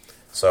term.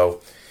 So,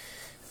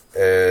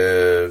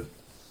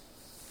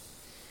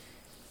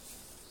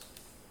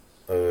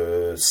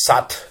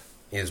 Sat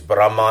is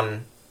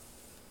Brahman.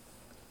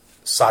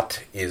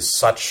 Sat is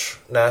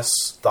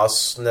suchness,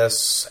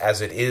 thusness,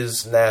 as it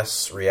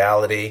isness,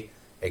 reality,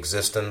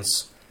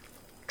 existence,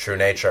 true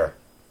nature.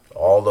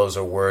 All those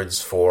are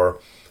words for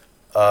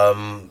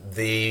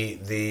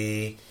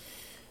the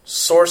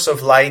source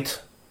of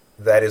light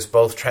that is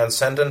both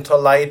transcendental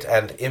light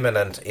and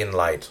immanent in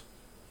light.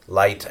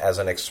 Light as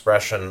an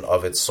expression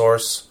of its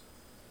source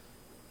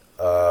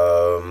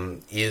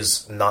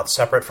is not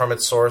separate from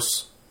its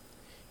source,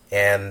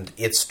 and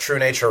its true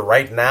nature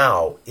right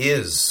now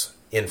is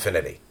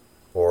infinity,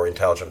 or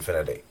intelligent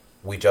infinity.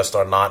 We just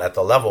are not at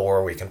the level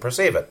where we can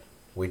perceive it.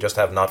 We just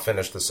have not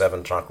finished the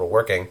 7 chakra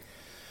working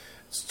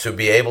to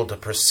be able to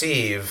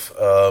perceive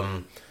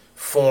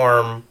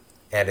form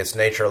and its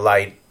nature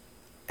light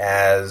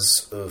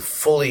as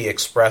fully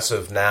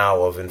expressive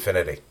now of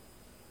infinity,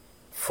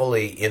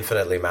 fully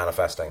infinitely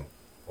manifesting,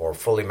 or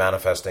fully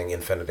manifesting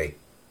infinity.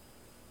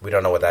 We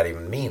don't know what that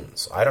even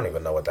means. I don't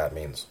even know what that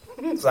means.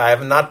 So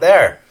I'm not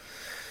there.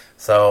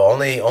 So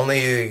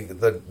only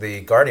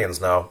the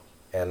guardians know,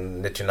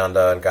 and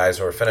Nityananda and guys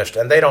who are finished,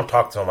 and they don't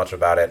talk so much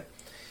about it.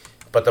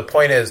 But the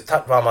point is,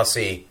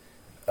 Tatvamasi,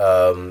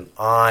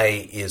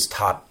 I is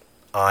Tat,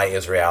 I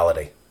is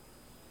reality.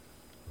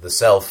 The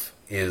self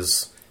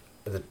is,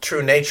 the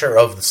true nature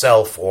of the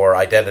self or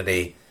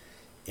identity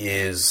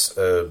is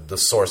the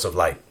source of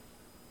light,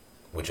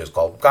 which is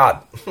called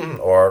God,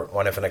 or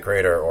one infinite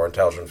creator, or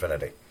intelligent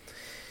infinity.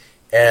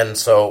 And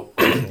so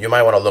you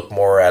might want to look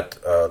more at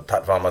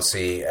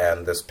Tatvamasi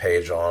and this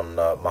page on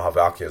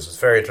Mahavakyas. It's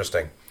very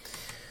interesting.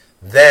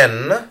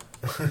 Then,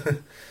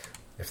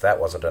 if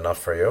that wasn't enough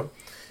for you,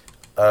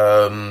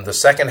 the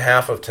second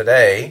half of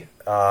today,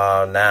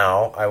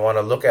 now, I want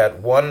to look at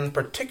one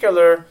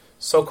particular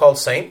so-called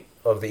saint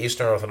of the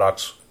Eastern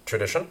Orthodox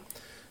tradition,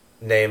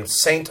 named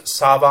Saint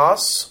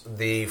Savas,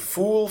 the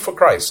Fool for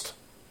Christ,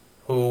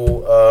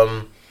 who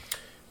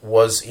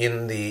was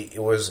in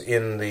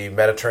the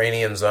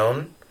Mediterranean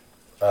zone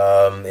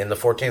in the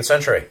 14th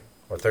century,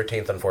 or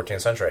 13th and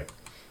 14th century.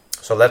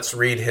 So let's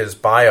read his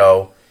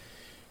bio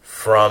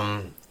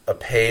from a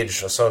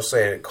page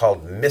associated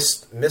called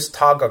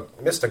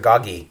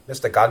Mystagoggy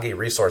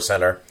Resource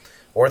Center,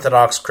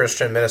 Orthodox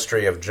Christian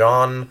Ministry of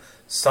John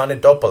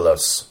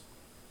Sanidopoulos.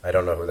 I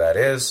don't know who that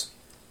is,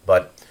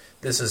 but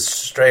this is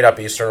straight up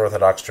Eastern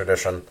Orthodox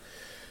tradition,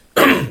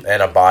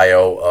 and a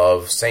bio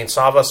of Saint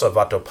Savas of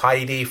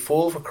Vatopaidi,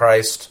 Fool for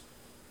Christ,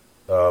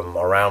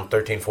 around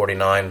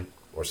 1349,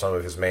 where some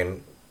of his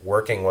main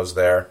working was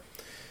there.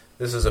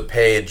 This is a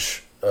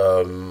page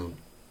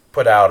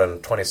put out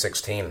in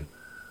 2016,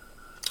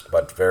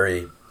 but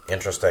very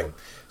interesting.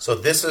 So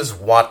this is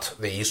what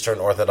the Eastern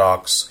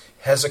Orthodox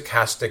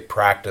hesychastic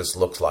practice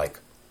looks like,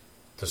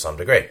 to some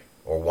degree,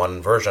 or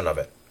one version of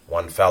it,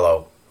 one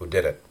fellow who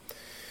did it.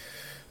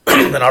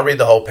 And I'll read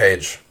the whole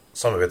page.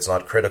 Some of it's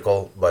not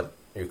critical, but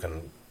you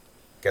can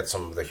get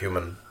some of the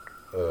human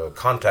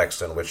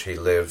context in which he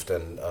lived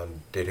and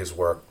did his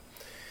work.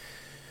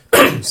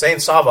 Saint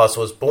Savas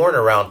was born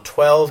around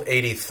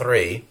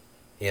 1283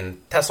 in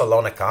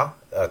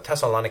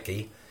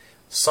Thessaloniki,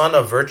 son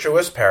of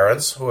virtuous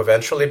parents who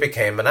eventually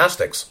became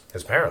monastics,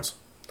 his parents.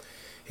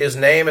 His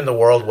name in the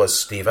world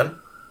was Stephen.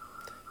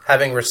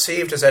 Having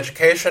received his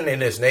education in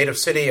his native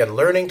city and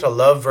learning to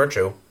love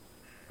virtue,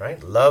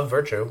 right? Love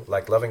virtue,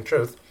 like loving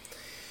truth.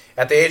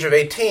 At the age of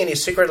 18, he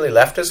secretly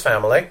left his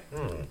family,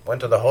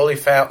 went to the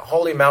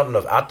holy mountain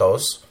of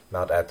Athos,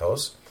 Mount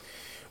Athos,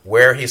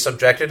 where he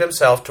subjected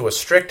himself to a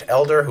strict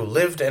elder who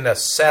lived in a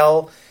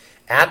cell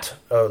at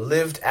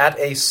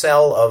a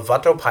cell of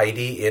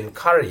Vatopaidi in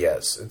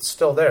Karyes. It's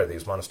still there,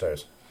 these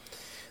monasteries.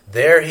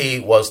 There he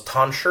was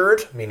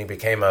tonsured, meaning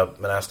became a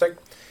monastic,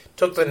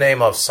 took the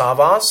name of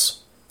Savas.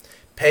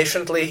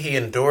 Patiently he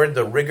endured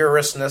the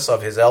rigorousness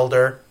of his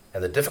elder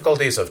and the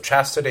difficulties of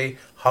chastity,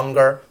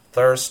 hunger,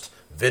 thirst,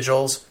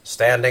 vigils,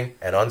 standing,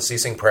 and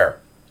unceasing prayer,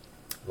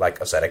 like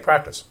ascetic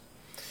practice.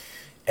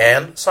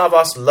 And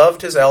Savas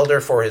loved his elder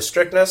for his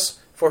strictness,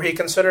 for he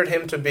considered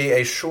him to be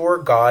a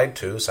sure guide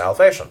to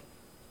salvation.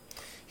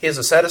 His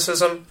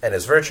asceticism and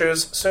his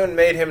virtues soon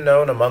made him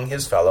known among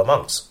his fellow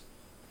monks.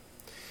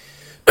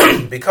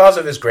 Because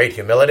of his great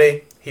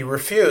humility, he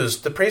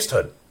refused the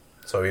priesthood.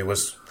 So he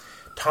was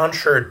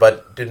tonsured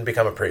but didn't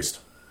become a priest.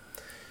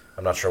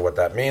 I'm not sure what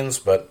that means,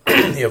 but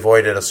he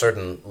avoided a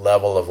certain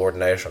level of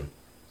ordination.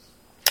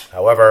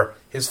 However,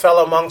 his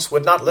fellow monks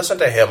would not listen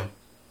to him,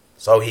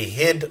 so he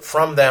hid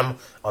from them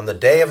on the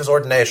day of his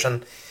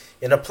ordination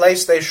in a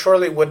place they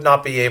surely would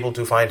not be able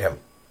to find him.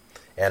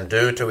 And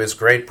due to his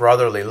great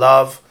brotherly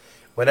love,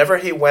 whenever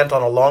he went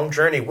on a long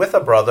journey with a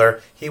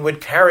brother, he would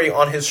carry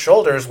on his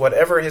shoulders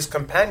whatever his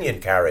companion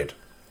carried,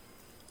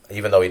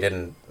 even though he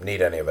didn't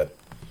need any of it.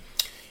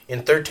 In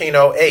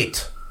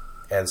 1308,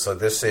 and so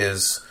this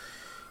is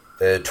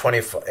age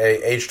 25,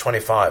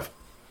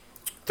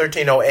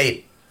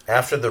 1308,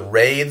 after the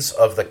raids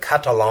of the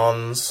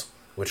Catalans,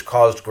 which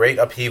caused great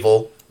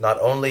upheaval not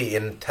only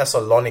in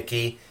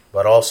Thessaloniki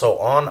but also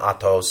on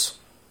Athos,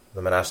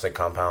 the monastic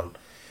compound,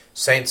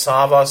 Saint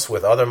Savas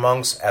with other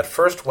monks at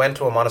first went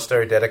to a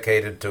monastery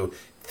dedicated to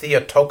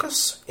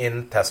Theotokos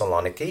in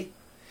Thessaloniki,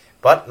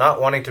 but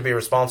not wanting to be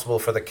responsible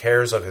for the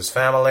cares of his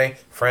family,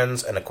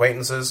 friends, and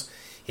acquaintances,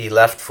 he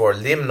left for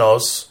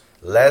Limnos,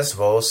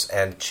 Lesvos,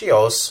 and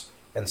Chios,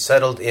 and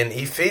settled in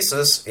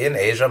Ephesus in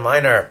Asia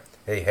Minor,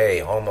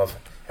 home of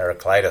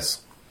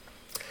Heraclitus.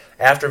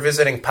 After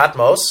visiting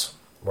Patmos,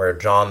 where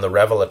John the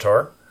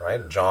Revelator,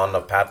 right, John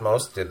of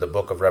Patmos did the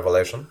book of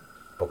Revelation,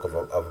 book of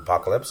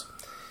Apocalypse.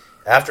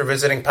 After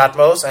visiting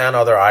Patmos and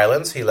other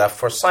islands, he left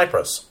for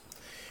Cyprus,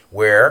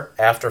 where,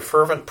 after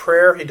fervent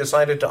prayer, he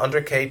decided to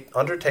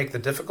undertake the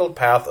difficult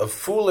path of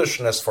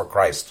foolishness for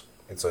Christ.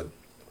 It's a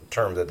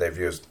term that they've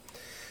used.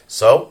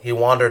 So he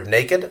wandered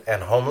naked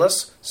and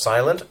homeless,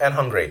 silent and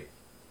hungry.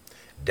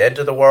 Dead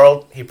to the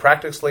world, he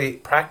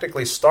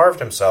practically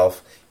starved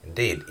himself,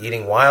 indeed,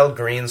 eating wild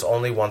greens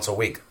only once a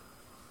week.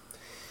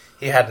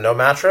 He had no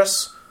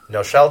mattress,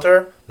 no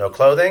shelter, no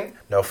clothing,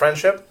 no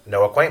friendship,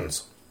 no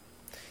acquaintance.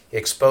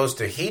 Exposed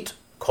to heat,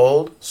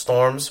 cold,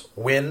 storms,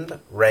 wind,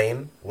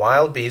 rain,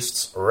 wild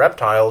beasts,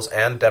 reptiles,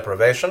 and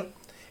deprivation,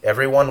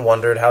 everyone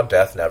wondered how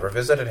death never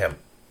visited him.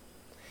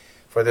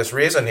 For this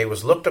reason, he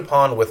was looked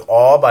upon with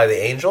awe by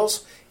the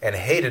angels and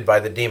hated by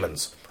the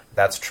demons.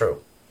 That's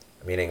true,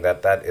 meaning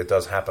that it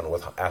does happen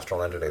with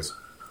astral entities.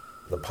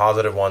 The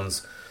positive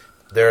ones,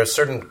 there are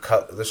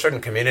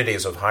certain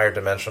communities of higher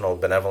dimensional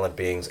benevolent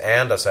beings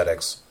and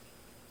ascetics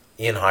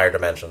in higher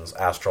dimensions,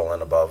 astral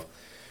and above,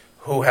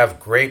 who have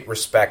great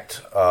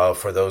respect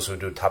for those who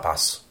do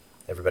tapas.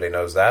 Everybody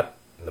knows that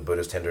in the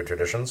Buddhist Hindu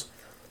traditions.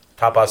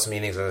 Tapas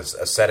meaning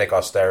ascetic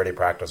austerity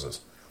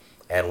practices.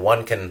 And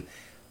one can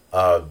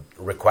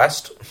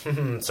request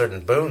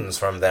certain boons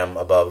from them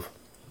above,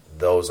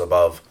 those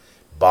above,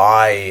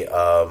 by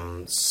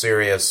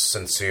serious,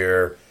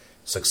 sincere,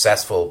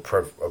 successful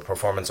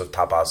performance of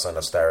tapas and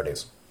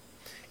austerities.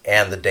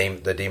 And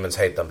the demons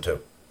hate them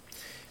too.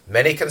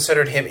 Many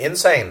considered him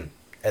insane,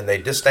 and they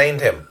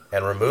disdained him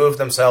and removed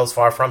themselves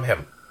far from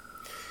him.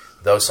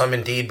 Though some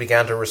indeed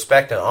began to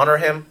respect and honor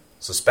him,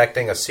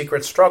 suspecting a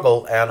secret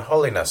struggle and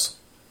holiness.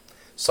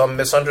 Some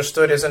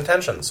misunderstood his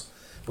intentions,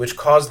 which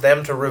caused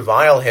them to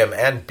revile him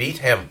and beat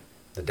him.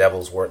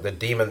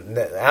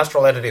 The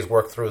astral entities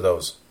work through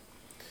those,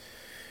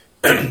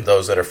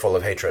 those that are full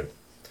of hatred.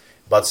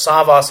 But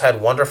Savas had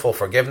wonderful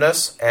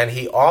forgiveness, and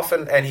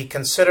he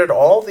considered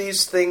all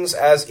these things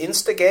as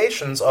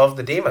instigations of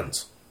the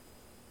demons,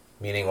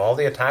 meaning all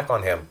the attack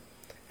on him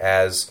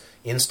as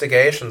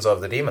instigations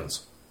of the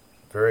demons.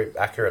 Very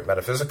accurate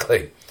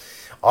metaphysically.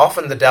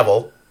 Often the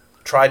devil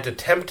tried to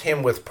tempt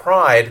him with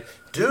pride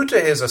due to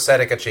his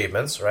ascetic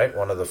achievements, right?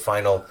 One of the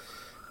final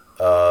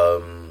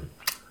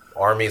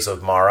armies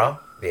of Mara,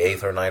 the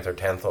 8th or 9th or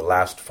 10th or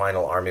last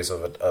final armies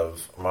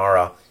of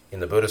Mara in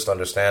the Buddhist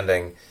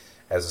understanding,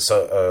 as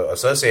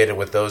associated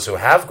with those who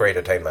have great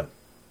attainment,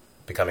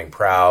 becoming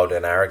proud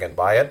and arrogant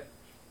by it,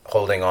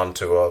 holding on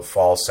to a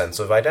false sense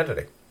of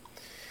identity.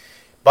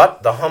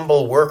 But the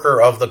humble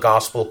worker of the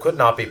gospel could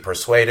not be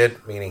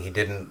persuaded, meaning he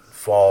didn't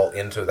fall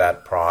into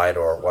that pride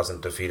or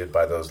wasn't defeated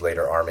by those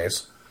later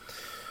armies.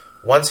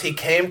 Once he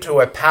came to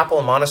a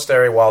papal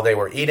monastery while they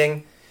were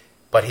eating,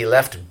 but he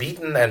left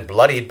beaten and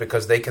bloodied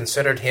because they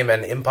considered him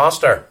an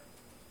impostor.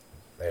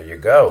 There you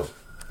go.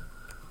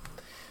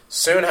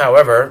 Soon,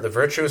 however, the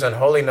virtues and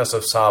holiness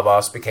of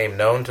Savas became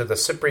known to the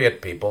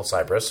Cypriot people,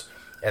 Cyprus,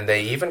 and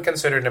they even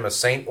considered him a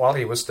saint while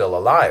he was still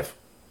alive.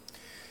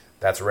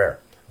 That's rare.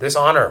 This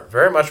honor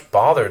very much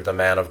bothered the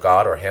man of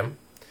God, or him.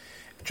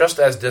 Just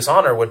as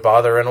dishonor would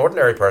bother an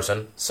ordinary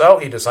person, so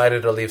he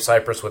decided to leave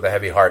Cyprus with a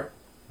heavy heart,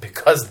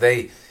 because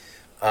they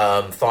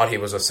thought he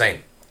was a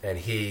saint, and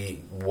he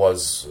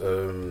was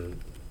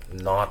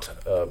not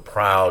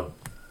proud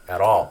at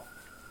all.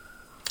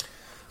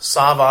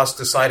 Savas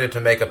decided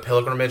to make a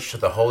pilgrimage to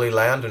the Holy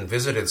Land and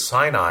visited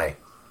Sinai,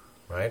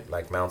 right,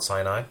 like Mount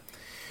Sinai,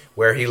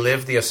 where he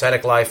lived the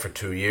ascetic life for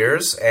 2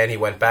 years, and he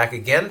went back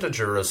again to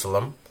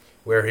Jerusalem,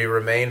 where he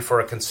remained for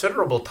a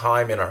considerable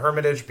time in a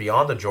hermitage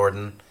beyond the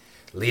Jordan,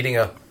 leading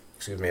a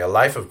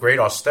life of great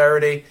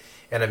austerity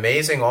and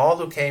amazing all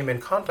who came in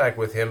contact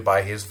with him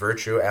by his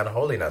virtue and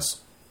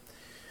holiness.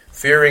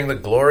 Fearing the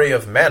glory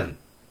of men,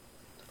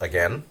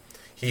 again,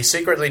 he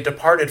secretly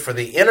departed for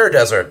the inner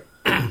desert,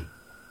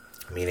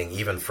 meaning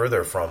even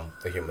further from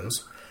the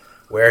humans,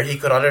 where he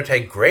could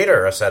undertake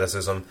greater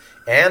asceticism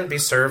and be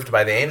served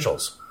by the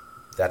angels.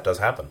 That does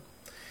happen.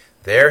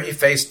 There he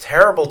faced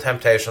terrible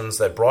temptations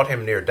that brought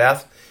him near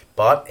death,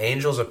 but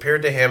angels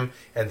appeared to him,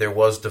 and there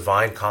was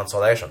divine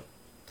consolation.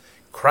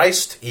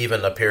 Christ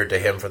even appeared to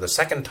him for the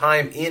second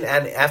time in an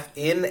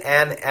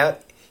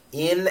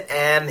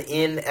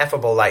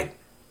ineffable light,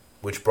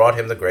 which brought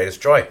him the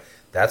greatest joy.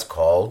 That's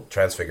called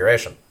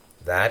transfiguration.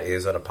 That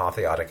is an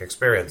apotheotic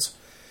experience.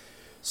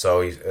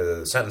 So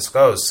the sentence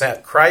goes,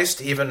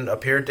 Christ even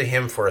appeared to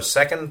him for a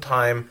second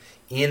time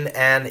in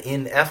an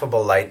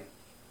ineffable light,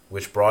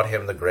 which brought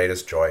him the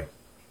greatest joy.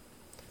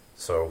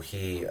 So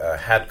he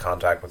had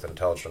contact with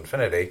intelligent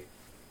infinity,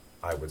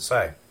 I would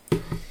say.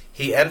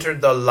 He entered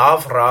the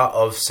Lavra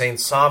of Saint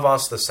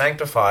Savas the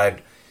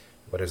Sanctified.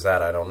 What is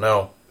that? I don't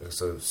know.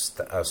 It's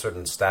a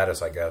certain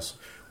status, I guess,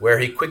 where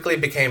he quickly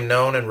became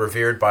known and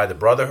revered by the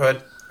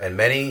brotherhood, and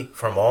many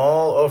from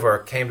all over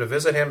came to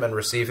visit him and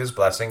receive his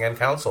blessing and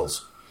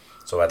counsels.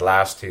 So at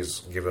last he's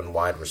given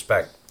wide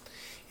respect.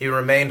 He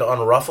remained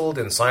unruffled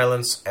in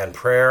silence and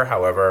prayer,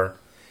 however,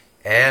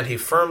 and he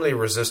firmly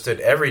resisted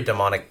every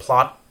demonic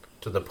plot,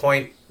 to the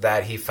point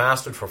that he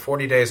fasted for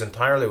 40 days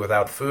entirely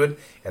without food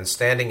and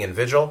standing in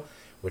vigil,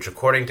 which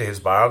according to his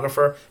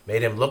biographer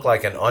made him look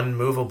like an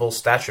unmovable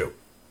statue.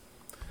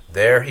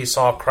 There he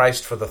saw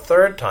Christ for the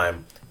third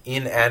time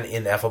in an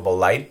ineffable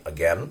light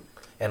again,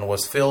 and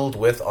was filled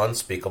with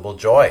unspeakable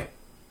joy.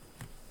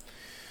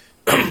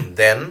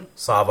 Then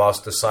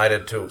Savas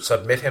decided to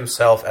submit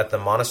himself at the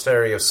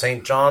monastery of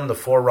St. John the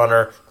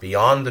Forerunner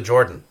beyond the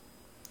Jordan.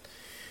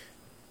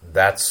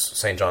 That's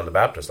St. John the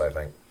Baptist, I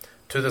think.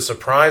 To the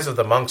surprise of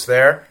the monks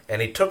there,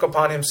 and he took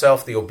upon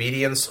himself the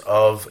obedience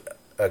of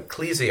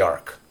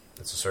ecclesiarch.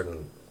 It's a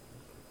certain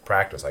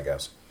practice, I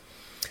guess.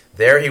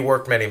 There he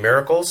worked many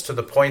miracles, to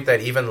the point that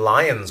even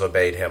lions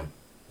obeyed him,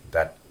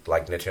 that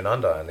like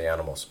Nityananda and the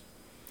animals.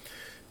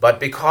 But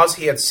because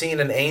he had seen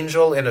an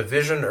angel in a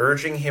vision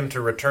urging him to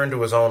return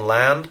to his own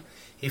land,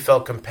 he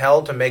felt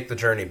compelled to make the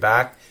journey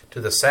back, to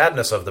the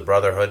sadness of the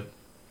brotherhood.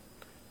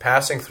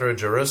 Passing through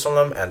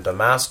Jerusalem and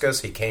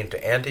Damascus, he came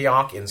to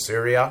Antioch in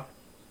Syria.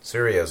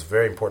 Syria is a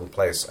very important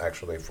place,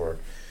 actually, for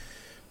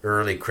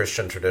early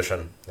Christian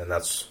tradition, and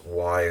that's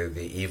why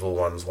the evil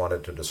ones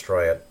wanted to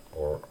destroy it,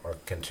 or are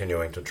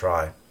continuing to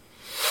try.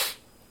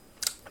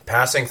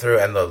 Passing through,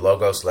 and the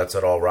Logos lets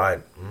it all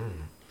ride.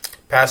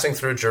 Passing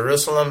through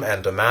Jerusalem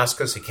and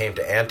Damascus, he came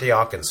to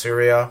Antioch in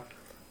Syria.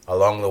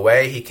 Along the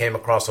way, he came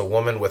across a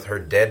woman with her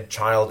dead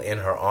child in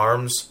her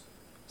arms.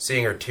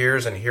 Seeing her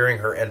tears and hearing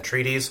her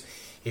entreaties,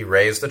 he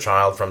raised the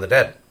child from the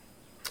dead.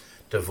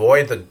 To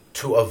avoid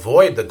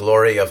the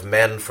glory of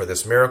men for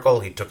this miracle,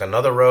 he took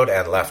another road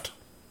and left.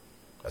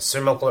 A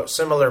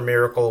similar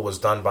miracle was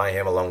done by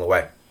him along the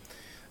way,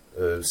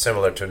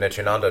 similar to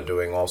Nityananda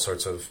doing all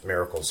sorts of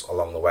miracles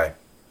along the way.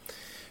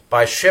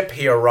 By ship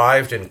he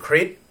arrived in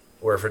Crete,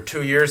 where for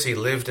 2 years he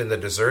lived in the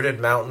deserted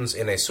mountains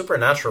in a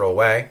supernatural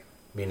way,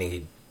 meaning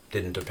he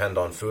didn't depend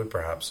on food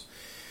perhaps.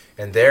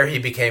 And there he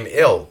became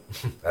ill.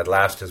 At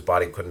last his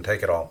body couldn't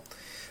take it all.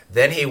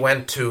 Then he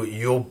went to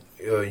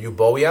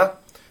Euboea,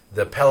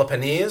 the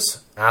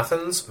Peloponnese,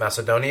 Athens,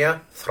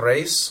 Macedonia,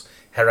 Thrace,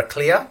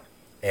 Heraclea,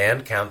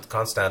 and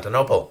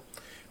Constantinople,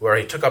 where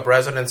he took up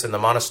residence in the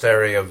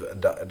monastery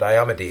of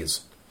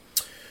Diomedes.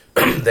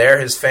 There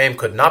his fame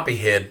could not be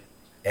hid,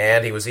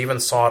 and he was even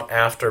sought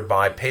after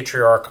by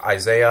Patriarch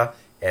Isaiah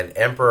and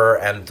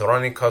Emperor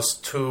Andronicus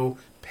II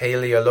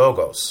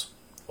Paleologos,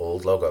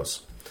 Old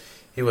Logos.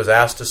 He was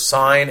asked to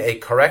sign a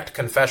correct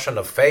confession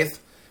of faith,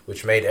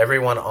 which made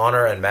everyone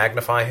honor and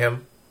magnify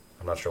him.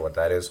 I'm not sure what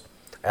that is.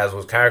 As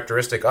was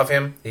characteristic of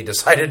him, he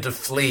decided to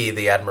flee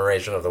the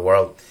admiration of the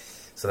world.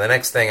 So the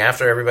next thing,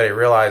 after everybody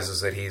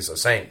realizes that he's a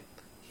saint,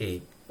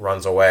 he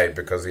runs away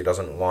because he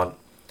doesn't want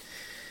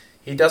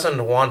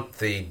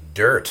the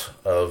dirt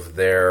of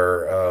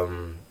their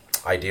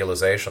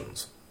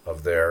idealizations,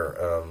 of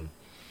their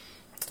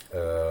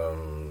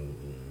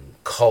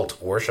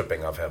cult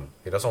worshipping of him.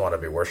 He doesn't want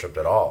to be worshipped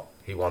at all.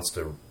 He wants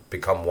to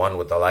become one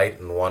with the light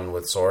and one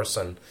with Source,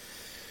 and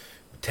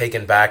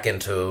taken back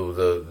into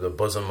the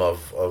bosom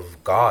of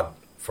God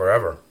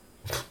forever.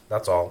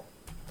 That's all.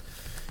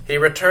 He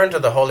returned to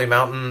the holy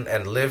mountain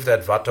and lived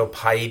at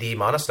Vatopaidi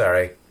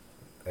Monastery,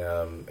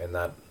 in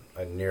that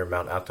near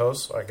Mount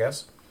Athos, I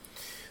guess.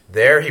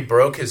 There he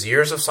broke his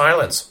years of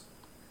silence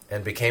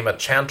and became a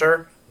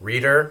chanter,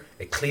 reader,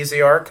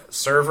 ecclesiarch,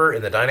 server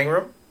in the dining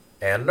room,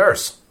 and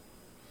nurse.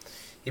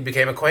 He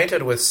became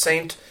acquainted with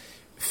Saint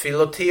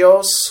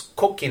Philotios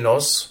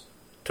Kokkinos,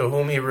 to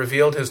whom he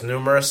revealed his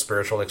numerous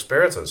spiritual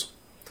experiences.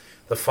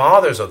 The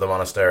fathers of the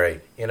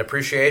monastery, in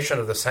appreciation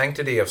of the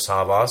sanctity of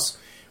Savas,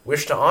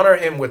 wished to honor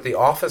him with the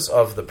office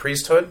of the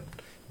priesthood,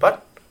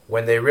 but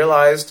when they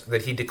realized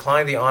that he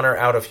declined the honor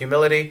out of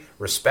humility,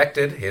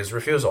 respected his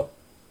refusal.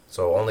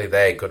 So only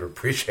they could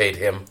appreciate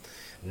him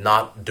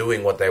not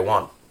doing what they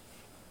want.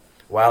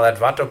 While at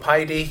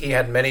Vatopaidi, he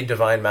had many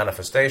divine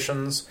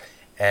manifestations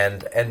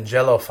and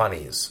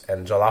angelophanies,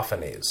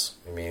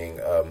 meaning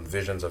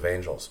visions of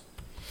angels.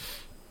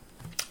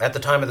 At the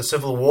time of the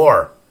Civil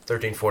War,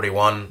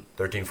 1341,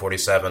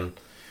 1347,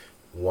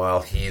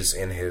 while he's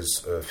in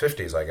his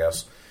 50s, I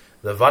guess,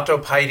 the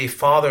Vatopaidi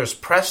fathers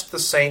pressed the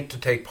saint to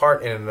take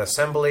part in an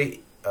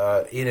assembly,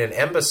 in an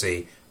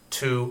embassy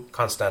to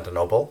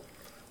Constantinople,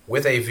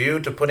 with a view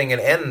to putting an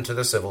end to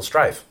the civil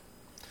strife.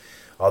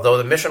 Although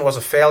the mission was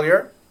a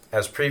failure,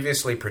 as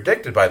previously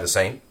predicted by the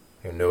saint,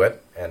 who knew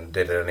it and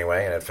did it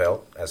anyway, and it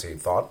failed, as he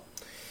thought,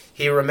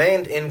 he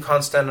remained in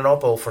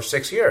Constantinople for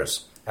 6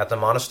 years, at the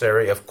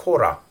monastery of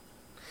Kora.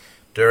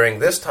 During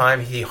this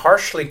time, he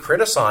harshly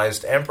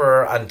criticized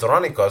Emperor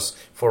Andronicus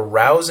for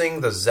rousing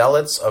the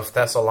zealots of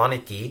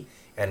Thessaloniki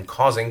and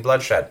causing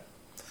bloodshed.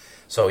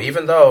 So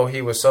even though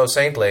he was so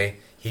saintly,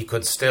 he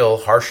could still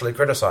harshly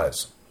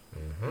criticize.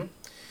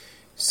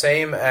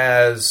 Same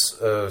as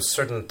a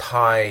certain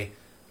Thai,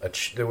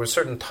 there was a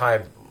certain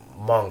Thai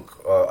monk,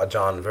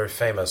 Ajahn, very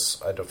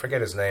famous, I don't forget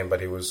his name,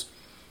 but he was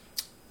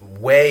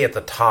way at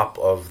the top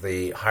of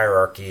the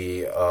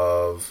hierarchy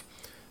of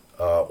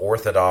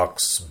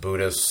Orthodox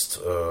Buddhist,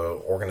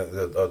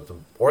 the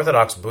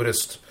Orthodox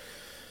Buddhist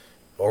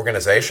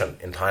organization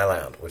in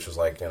Thailand, which is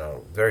like,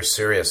 very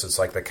serious. It's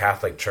like the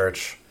Catholic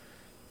Church,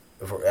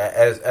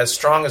 as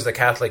strong as the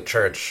Catholic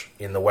Church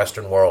in the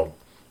Western world,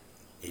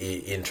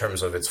 in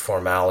terms of its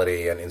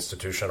formality and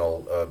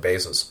institutional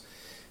basis,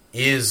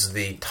 is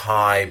the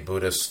Thai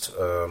Buddhist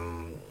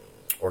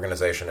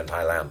organization in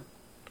Thailand.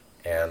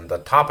 And the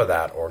top of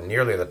that, or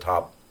nearly the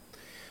top,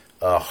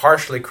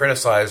 harshly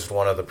criticized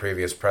one of the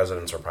previous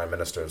presidents or prime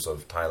ministers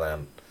of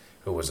Thailand,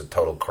 who was a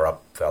total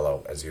corrupt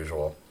fellow, as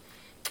usual.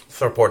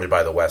 Supported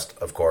by the West,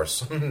 of course,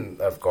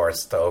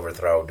 to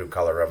overthrow, do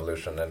color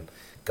revolution, and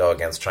go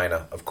against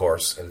China, of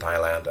course, in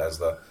Thailand, as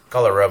the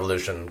color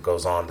revolution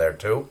goes on there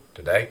too,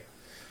 today.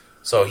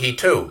 So he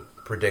too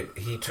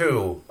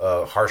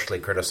harshly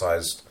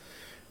criticized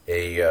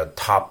a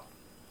top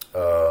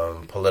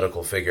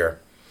political figure,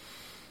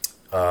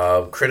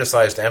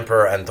 criticized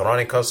Emperor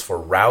Andronicus for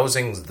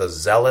rousing the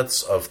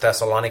zealots of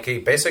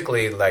Thessaloniki,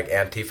 basically like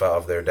Antifa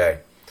of their day,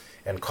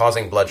 and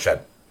causing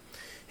bloodshed.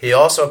 He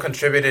also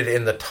contributed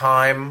in the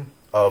time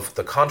of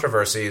the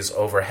controversies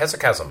over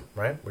hesychasm,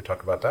 right? We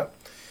talked about that,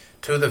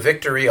 to the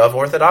victory of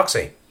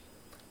orthodoxy,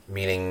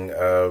 meaning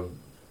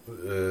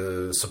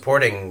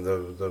supporting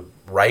the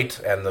right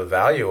and the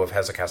value of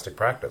hesychastic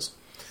practice,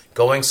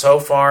 going so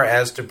far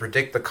as to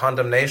predict the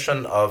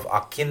condemnation of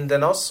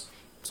Akindenos,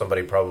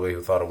 somebody probably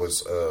who thought it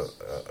was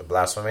a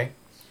blasphemy,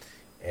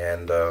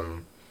 and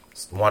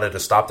wanted to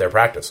stop their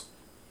practice.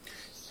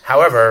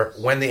 However,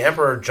 when the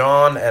Emperor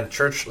John and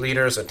church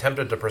leaders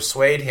attempted to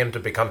persuade him to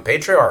become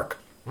patriarch,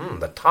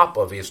 the top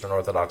of Eastern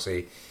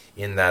Orthodoxy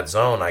in that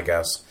zone, I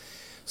guess,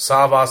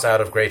 Savas,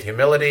 out of great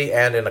humility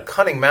and in a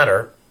cunning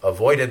manner,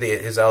 avoided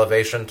his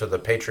elevation to the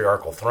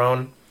patriarchal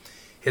throne.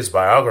 His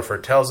biographer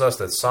tells us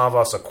that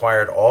Savas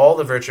acquired all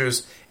the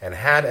virtues and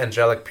had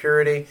angelic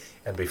purity,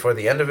 and before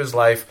the end of his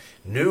life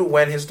knew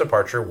when his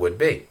departure would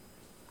be.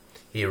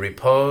 He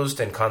reposed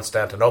in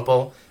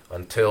Constantinople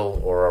until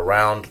or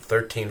around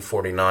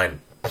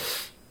 1349.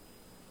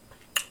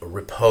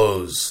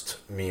 Reposed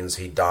means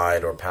he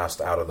died or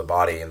passed out of the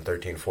body in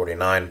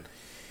 1349.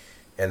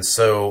 And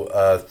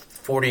so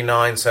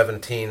 49,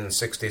 17,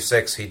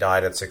 66, he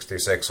died at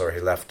 66, or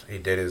he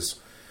did his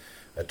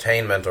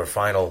attainment or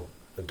final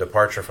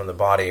departure from the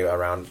body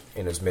around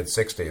in his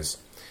mid-60s.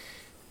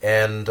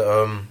 And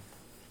a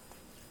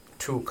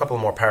couple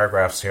more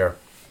paragraphs here.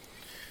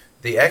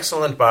 The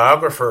excellent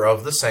biographer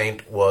of the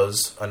saint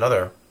was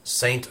another,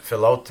 Saint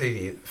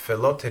Philotios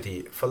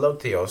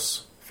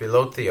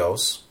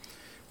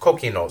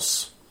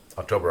Kokkinos,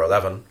 October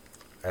 11.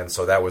 And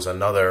so that was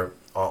another,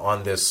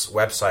 on this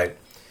website,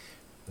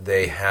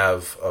 they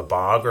have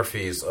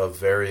biographies of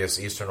various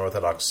Eastern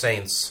Orthodox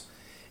saints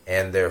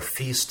and their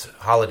feast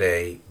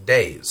holiday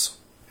days.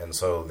 And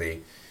so the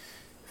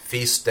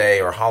feast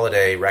day or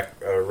holiday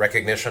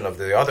recognition of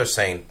the other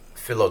saint,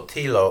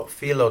 Philotios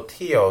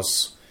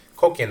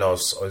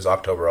Kokkinos, is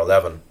October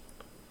 11.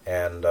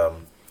 And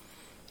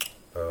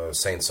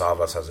Saint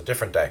Savas has a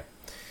different day.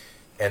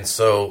 And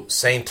so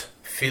Saint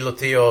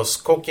Philotios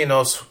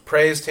Kokkinos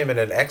praised him in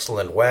an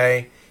excellent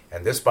way,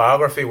 and this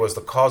biography was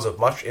the cause of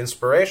much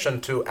inspiration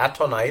to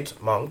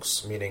Atonite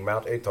monks, meaning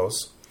Mount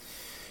Athos,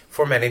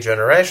 for many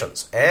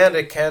generations, and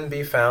it can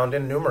be found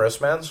in numerous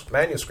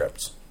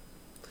manuscripts.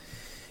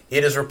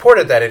 It is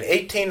reported that in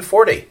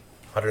 1840,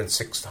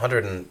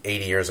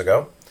 180 years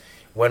ago,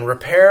 when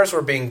repairs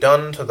were being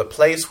done to the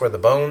place where the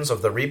bones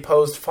of the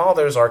reposed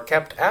fathers are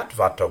kept at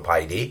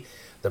Vattopaidi,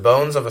 the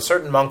bones of a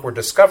certain monk were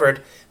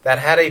discovered that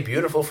had a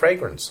beautiful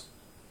fragrance.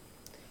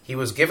 He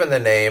was given the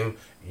name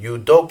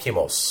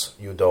Eudokimos.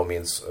 Eudo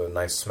means a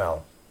nice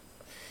smell.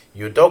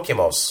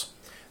 Eudokimos.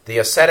 The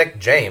ascetic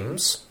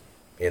James,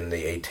 in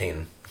the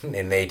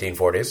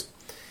 1840s,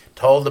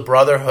 told the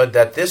Brotherhood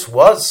that this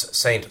was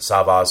Saint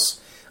Savas,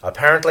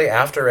 apparently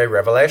after a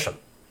revelation,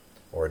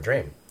 or a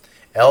dream.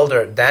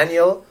 Elder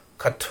Daniel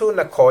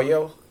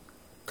Katunakiotis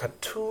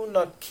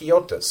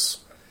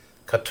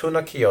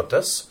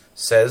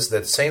says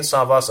that Saint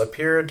Savas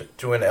appeared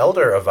to an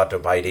elder of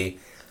Vattopaidi,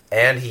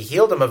 and he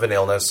healed him of an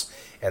illness,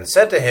 and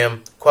said to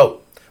him,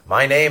 quote,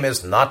 "My name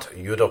is not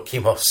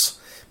Eudokimos,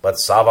 but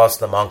Savas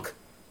the monk.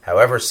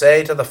 However,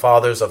 say to the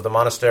fathers of the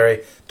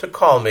monastery to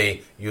call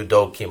me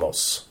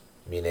Eudokimos,"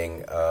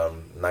 meaning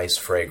nice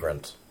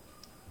fragrant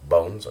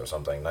bones or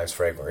something, nice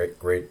fragrant,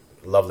 great,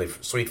 lovely,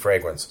 sweet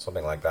fragrance,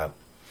 something like that.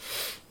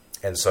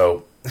 And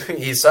so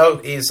he's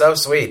so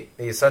sweet.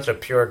 He's such a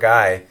pure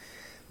guy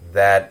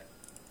that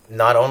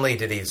not only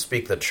did he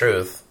speak the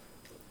truth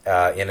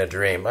in a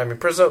dream, I mean,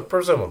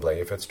 presumably,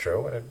 if it's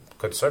true, and it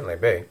could certainly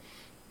be,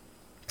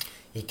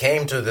 he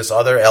came to this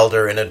other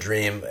elder in a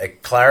dream,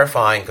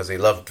 clarifying, because he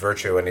loved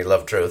virtue and he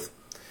loved truth,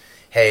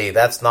 hey,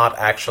 that's not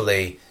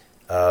actually,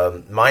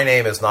 my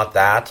name is not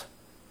that,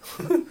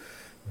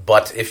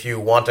 but if you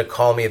want to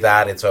call me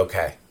that, it's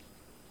okay.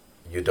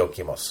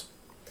 Eudokimos.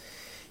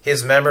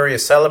 His memory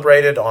is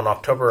celebrated on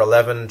October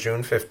 11,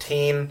 June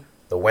 15,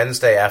 the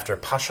Wednesday after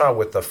Pascha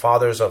with the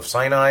Fathers of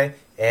Sinai,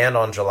 and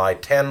on July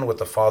 10 with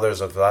the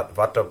Fathers of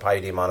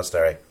Vattopaidi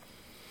Monastery.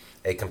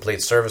 A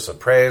complete service of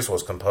praise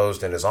was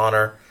composed in his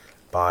honor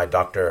by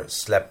Dr.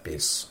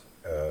 Slepis.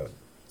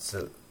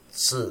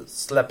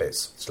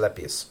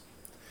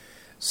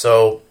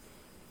 So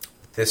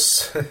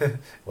this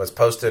was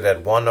posted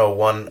at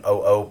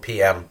 1:01:00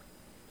 p.m.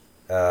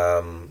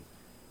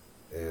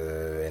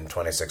 In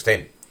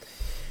 2016.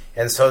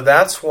 And so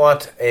that's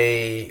what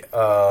a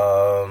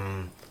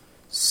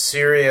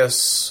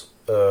serious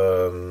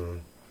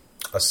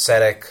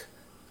ascetic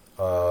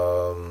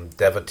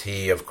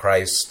devotee of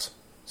Christ,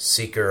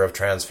 seeker of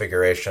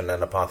transfiguration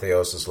and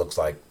apotheosis looks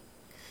like.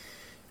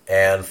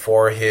 And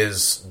for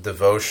his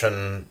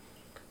devotion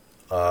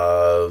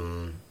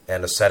and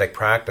ascetic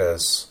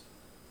practice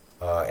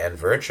and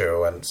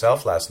virtue and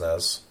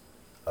selflessness,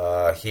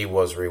 he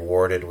was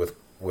rewarded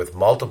with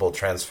multiple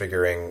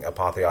transfiguring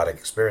apotheotic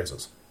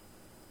experiences.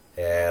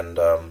 And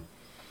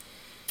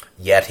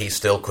yet he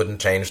still couldn't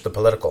change the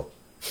political.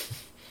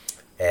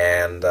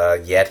 And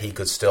yet he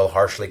could still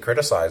harshly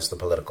criticize the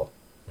political.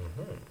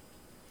 Mm-hmm.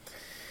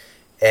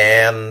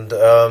 And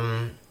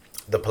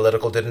the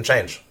political didn't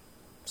change.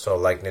 So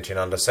like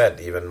Nityananda said,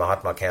 even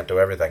Mahatma can't do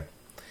everything.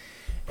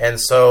 And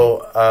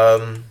so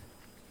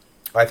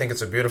I think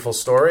it's a beautiful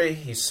story.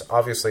 He's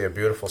obviously a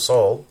beautiful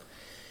soul.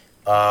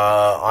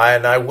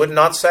 And I would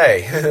not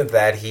say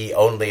that he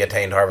only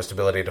attained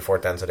harvestability to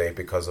fourth density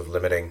because of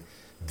limiting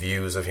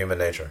views of human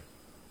nature,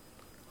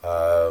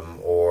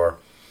 or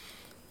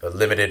a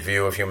limited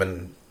view of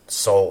human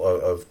soul,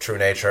 of true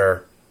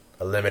nature,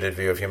 a limited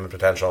view of human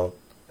potential,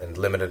 and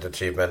limited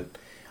achievement.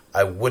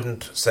 I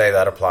wouldn't say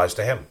that applies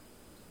to him,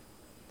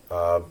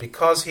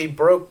 because he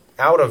broke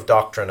out of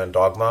doctrine and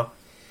dogma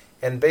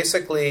and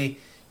basically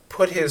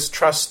put his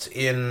trust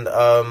in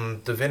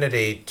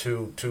divinity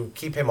to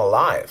keep him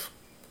alive.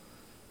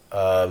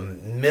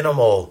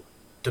 Minimal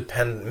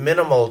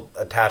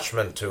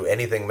attachment to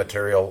anything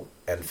material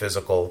and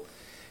physical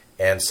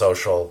and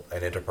social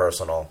and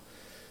interpersonal.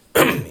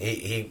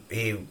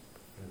 He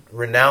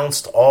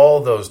renounced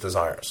all those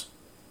desires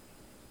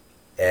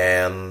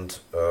and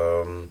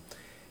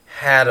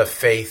had a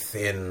faith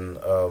in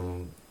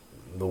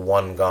the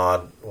one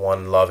God,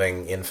 one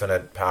loving,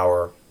 infinite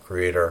power,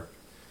 creator.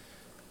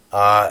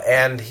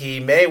 And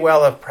he may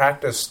well have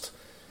practiced,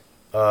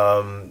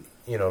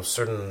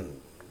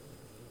 certain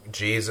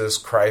Jesus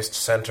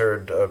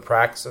Christ-centered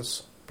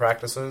practices,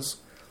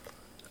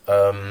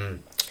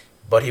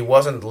 but he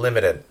wasn't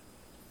limited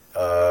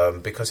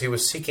because he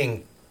was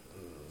seeking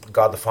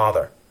God the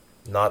Father,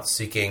 not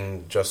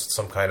seeking just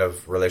some kind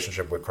of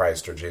relationship with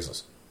Christ or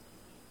Jesus.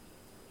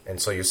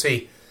 And so you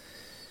see,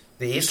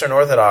 the Eastern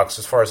Orthodox,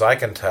 as far as I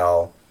can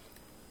tell,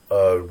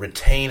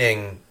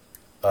 retaining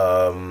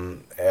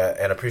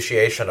an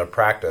appreciation of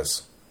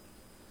practice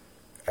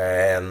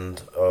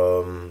and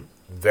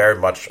very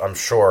much, I'm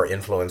sure,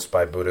 influenced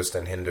by Buddhist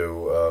and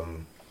Hindu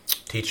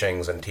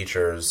teachings and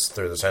teachers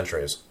through the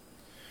centuries.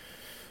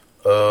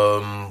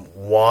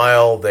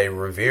 While they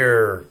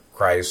revere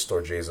Christ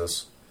or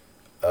Jesus,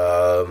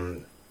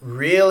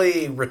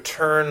 really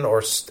return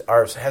or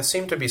have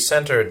seemed to be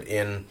centered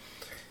in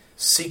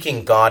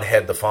seeking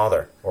Godhead the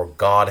Father, or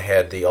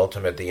Godhead the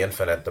ultimate, the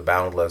infinite, the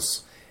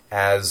boundless,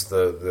 as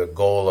the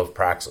goal of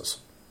praxis.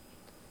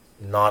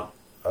 Not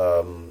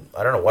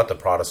I don't know what the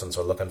Protestants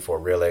are looking for,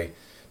 really,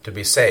 to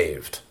be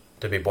saved,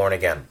 to be born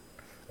again.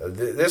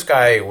 This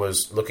guy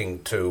was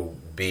looking to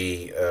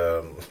be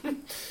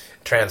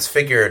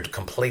transfigured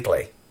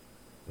completely,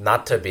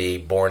 not to be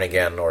born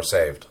again or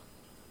saved.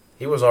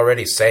 He was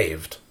already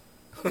saved,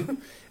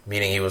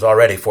 meaning he was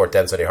already fourth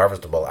density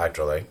harvestable,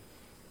 actually,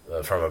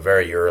 from a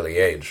very early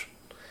age.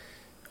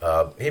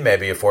 He may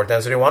be a fourth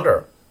density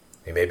wanderer.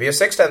 He may be a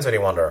sixth density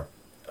wanderer.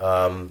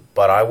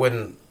 But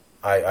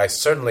I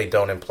certainly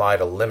don't imply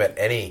to limit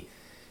any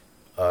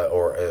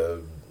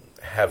or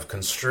have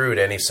construed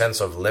any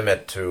sense of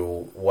limit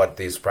to what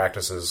these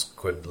practices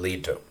could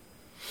lead to.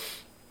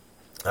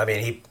 I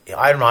mean,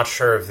 I'm not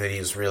sure if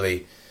he's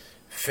really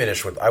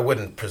finished with, I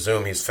wouldn't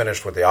presume he's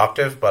finished with the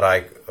octave, but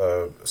I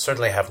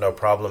certainly have no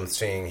problem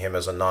seeing him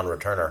as a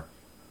non-returner,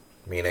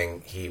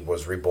 meaning he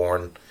was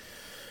reborn.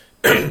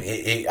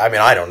 I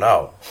mean, I don't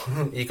know.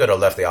 He could have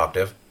left the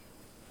octave.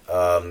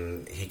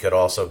 He could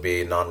also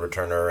be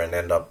non-returner and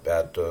end up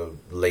at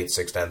late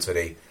sixth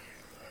density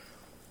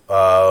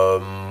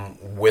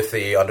with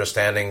the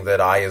understanding that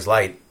I is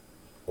light,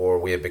 or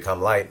we have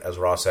become light, as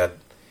Ra said,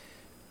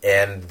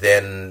 and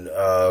then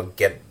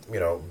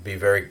be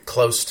very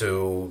close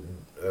to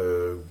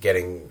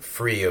getting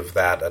free of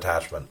that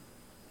attachment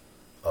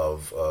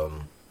of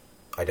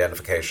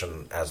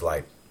identification as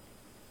light,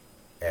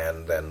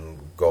 and then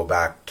go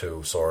back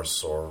to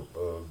source or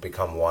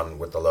become one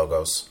with the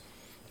Logos,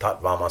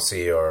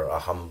 Tatvamasi or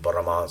Aham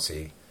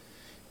Brahmasi,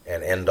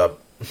 and end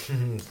up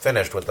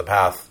finished with the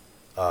path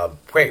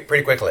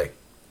pretty quickly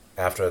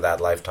after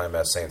that lifetime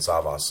as Saint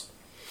Savas.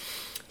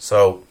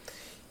 So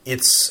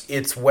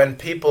it's when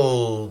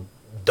people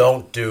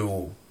don't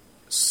do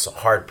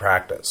hard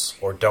practice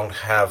or don't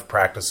have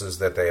practices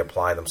that they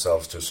apply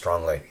themselves to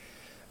strongly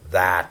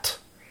that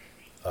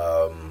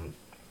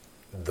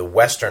the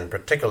Western,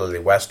 particularly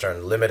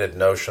Western, limited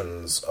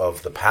notions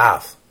of the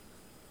path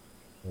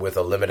with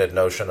a limited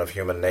notion of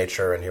human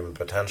nature and human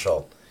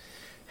potential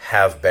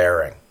have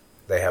bearing.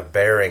 They have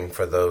bearing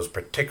for those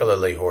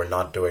particularly who are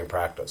not doing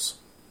practice,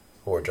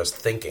 who are just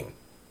thinking,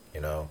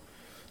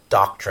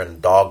 doctrine,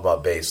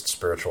 dogma-based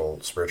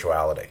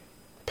spirituality.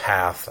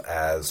 Path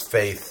as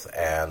faith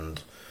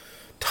and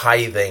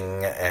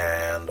tithing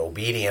and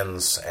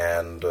obedience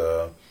and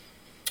going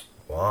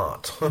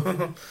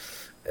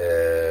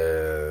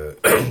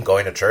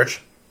to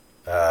church,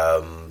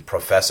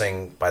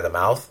 professing by the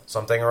mouth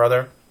something or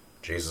other.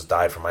 Jesus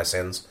died for my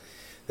sins.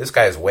 This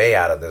guy is way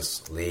out of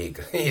this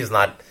league. He's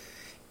not.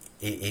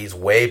 He's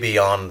way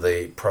beyond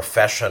the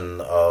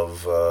profession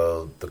of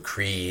the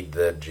creed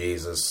that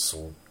Jesus,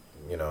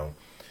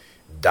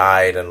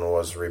 died and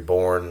was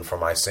reborn for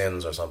my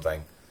sins or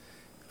something.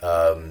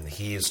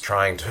 He's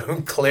trying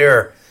to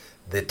clear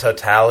the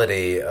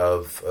totality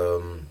of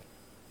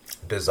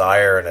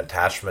desire and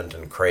attachment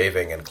and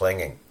craving and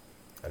clinging.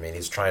 I mean,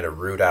 he's trying to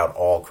root out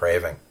all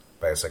craving,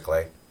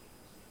 basically.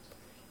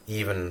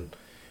 Even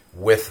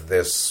with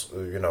this,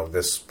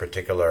 this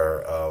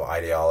particular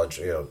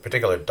ideology,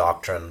 particular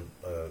doctrine,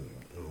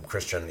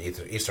 Christian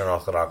Eastern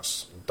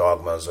Orthodox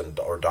dogmas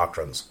or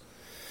doctrines,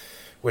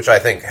 which I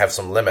think have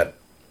some limit.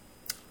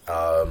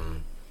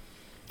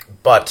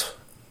 But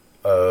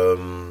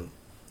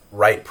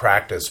right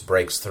practice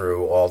breaks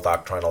through all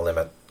doctrinal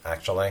limit,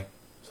 actually.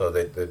 So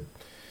there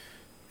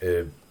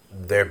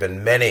have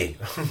been many,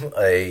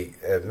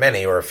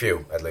 many or a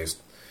few at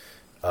least,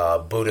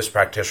 Buddhist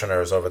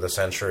practitioners over the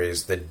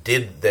centuries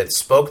that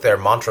spoke their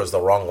mantras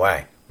the wrong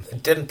way,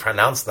 didn't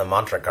pronounce the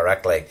mantra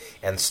correctly,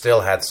 and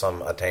still had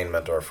some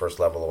attainment or first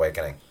level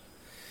awakening.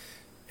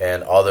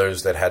 And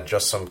others that had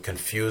just some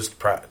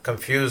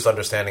confused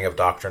understanding of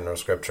doctrine or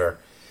scripture,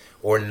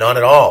 or none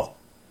at all,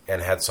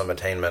 and had some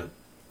attainment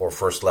or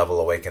first level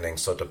awakening,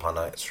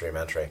 Sotapanna stream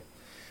entry.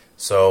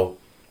 So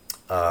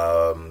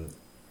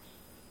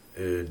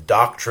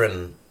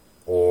doctrine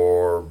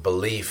or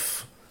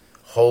belief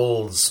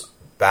holds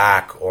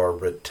back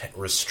or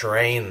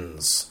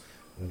restrains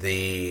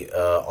the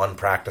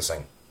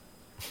unpracticing.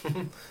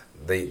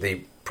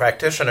 The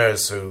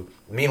practitioners who,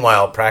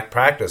 meanwhile,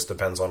 practice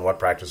depends on what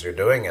practice you're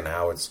doing and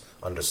how it's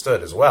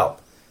understood as well.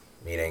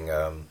 Meaning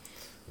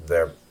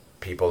there are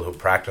people who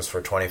practice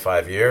for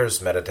 25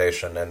 years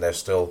meditation and they're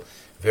still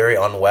very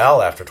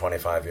unwell after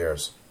 25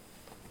 years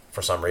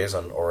for some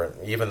reason, or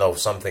even though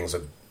some things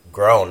have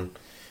grown,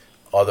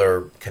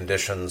 other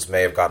conditions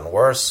may have gotten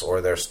worse,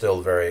 or they're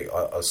still very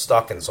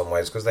stuck in some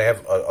ways because they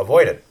have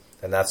avoided.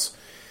 And that's,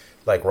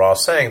 like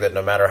Ra's saying, that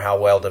no matter how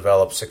well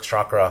developed sixth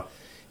chakra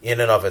in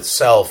and of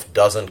itself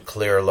doesn't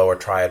clear lower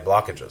triad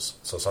blockages.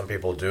 So some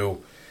people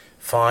do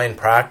fine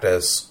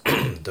practice,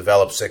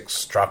 develop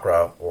sixth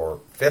chakra or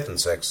fifth and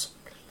sixth,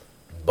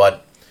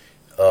 but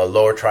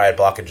lower triad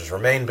blockages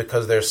remain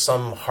because there's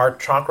some heart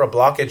chakra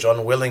blockage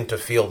unwilling to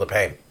feel the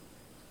pain.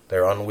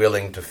 They're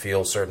unwilling to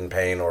feel certain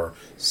pain or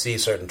see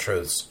certain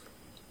truths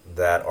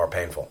that are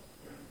painful.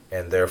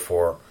 And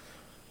therefore,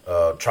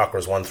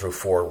 chakras 1 through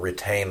 4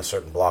 retain a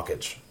certain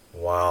blockage,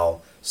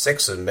 while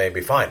 6 may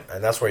be fine.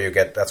 And that's where you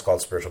get, that's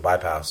called spiritual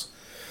bypass.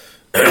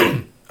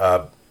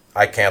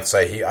 I can't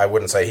say I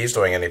wouldn't say he's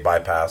doing any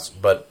bypass,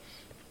 but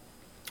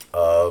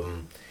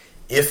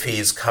if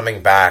he's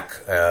coming back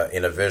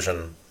in a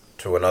vision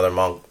to another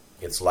monk,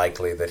 it's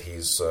likely that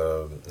he's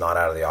not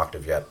out of the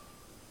octave yet.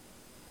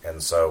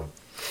 And so,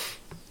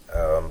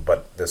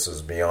 but this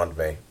is beyond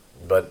me.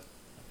 But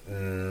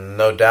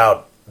no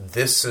doubt,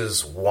 this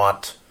is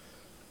what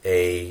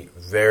a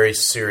very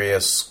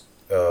serious,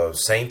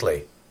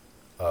 saintly,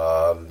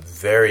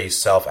 very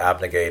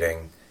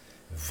self-abnegating,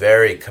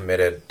 very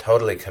committed,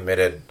 totally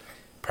committed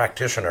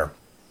practitioner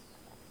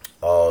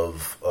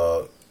of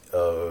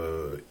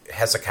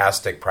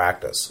hesychastic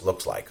practice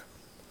looks like.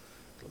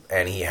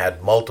 And he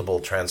had multiple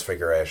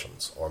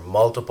transfigurations or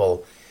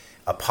multiple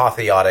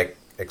apotheotic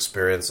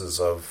experiences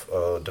of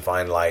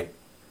divine light,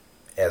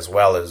 as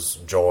well as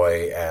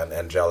joy and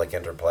angelic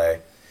interplay,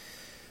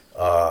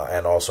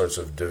 and all sorts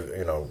of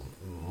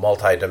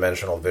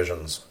multi-dimensional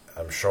visions,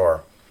 I'm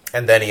sure.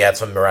 And then he had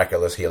some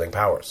miraculous healing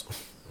powers,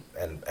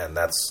 and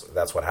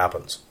that's what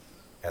happens.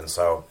 And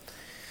so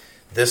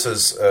this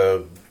is,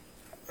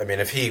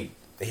 if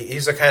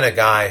he's the kind of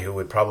guy who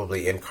would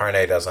probably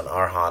incarnate as an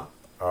arhat,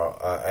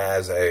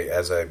 as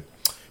a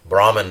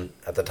Brahmin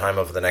at the time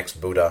of the next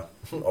Buddha,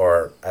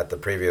 or at the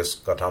previous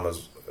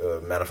Gautama's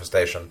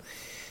manifestation,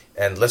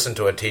 and listen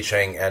to a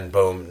teaching and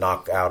boom,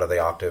 knock out of the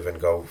octave and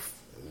go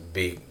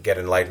get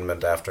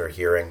enlightenment after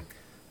hearing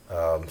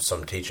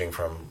some teaching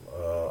from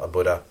a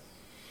Buddha.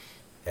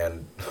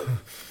 And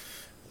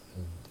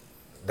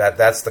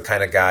that's the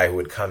kind of guy who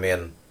would come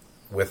in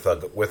with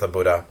a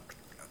Buddha,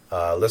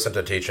 listen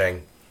to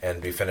teaching,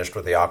 and be finished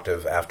with the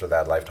octave after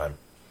that lifetime.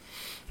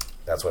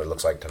 That's what it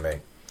looks like to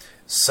me.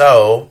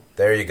 So,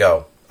 there you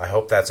go. I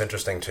hope that's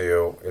interesting to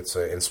you. It's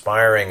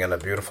inspiring and a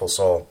beautiful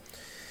soul.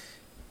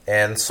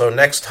 And so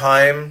next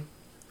time,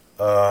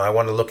 I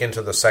want to look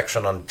into the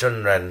section on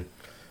Junren,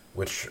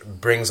 which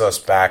brings us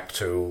back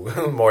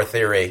to more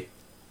theory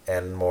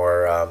and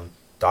more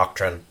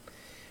doctrine,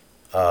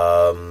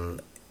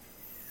 and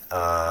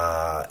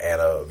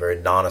a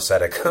very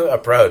non-ascetic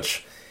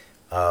approach,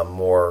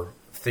 more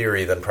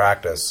theory than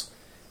practice.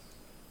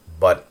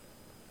 But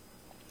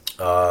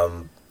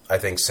I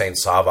think Saint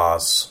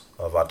Savas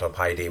of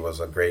Attopaidi was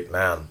a great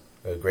man,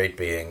 a great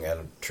being,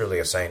 and truly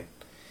a saint.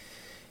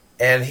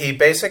 And he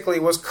basically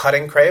was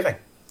cutting craving,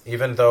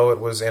 even though it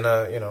was in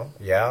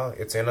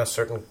it's in a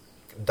certain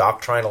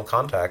doctrinal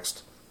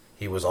context.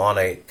 He was on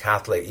a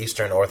Catholic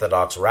Eastern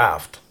Orthodox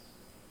raft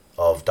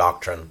of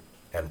doctrine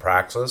and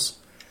praxis,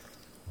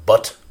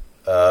 but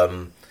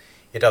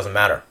it doesn't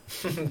matter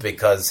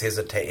because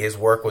his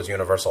work was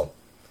universal.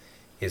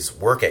 His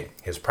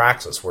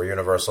praxis were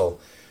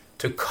universal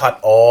to cut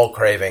all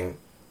craving,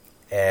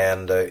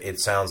 and it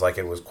sounds like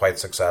it was quite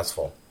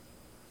successful.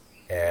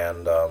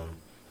 And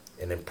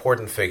an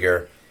important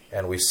figure,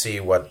 and we see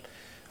what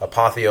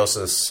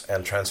apotheosis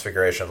and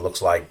transfiguration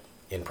looks like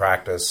in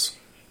practice,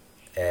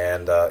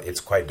 and it's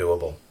quite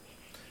doable.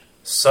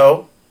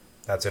 So,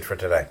 that's it for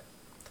today.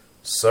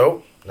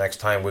 So, next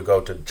time we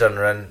go to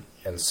Junren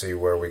and see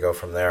where we go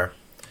from there.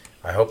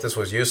 I hope this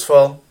was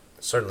useful,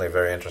 certainly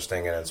very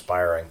interesting and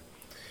inspiring.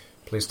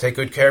 Please take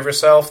good care of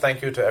yourself.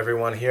 Thank you to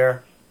everyone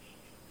here.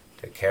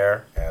 Take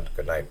care, and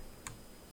good night.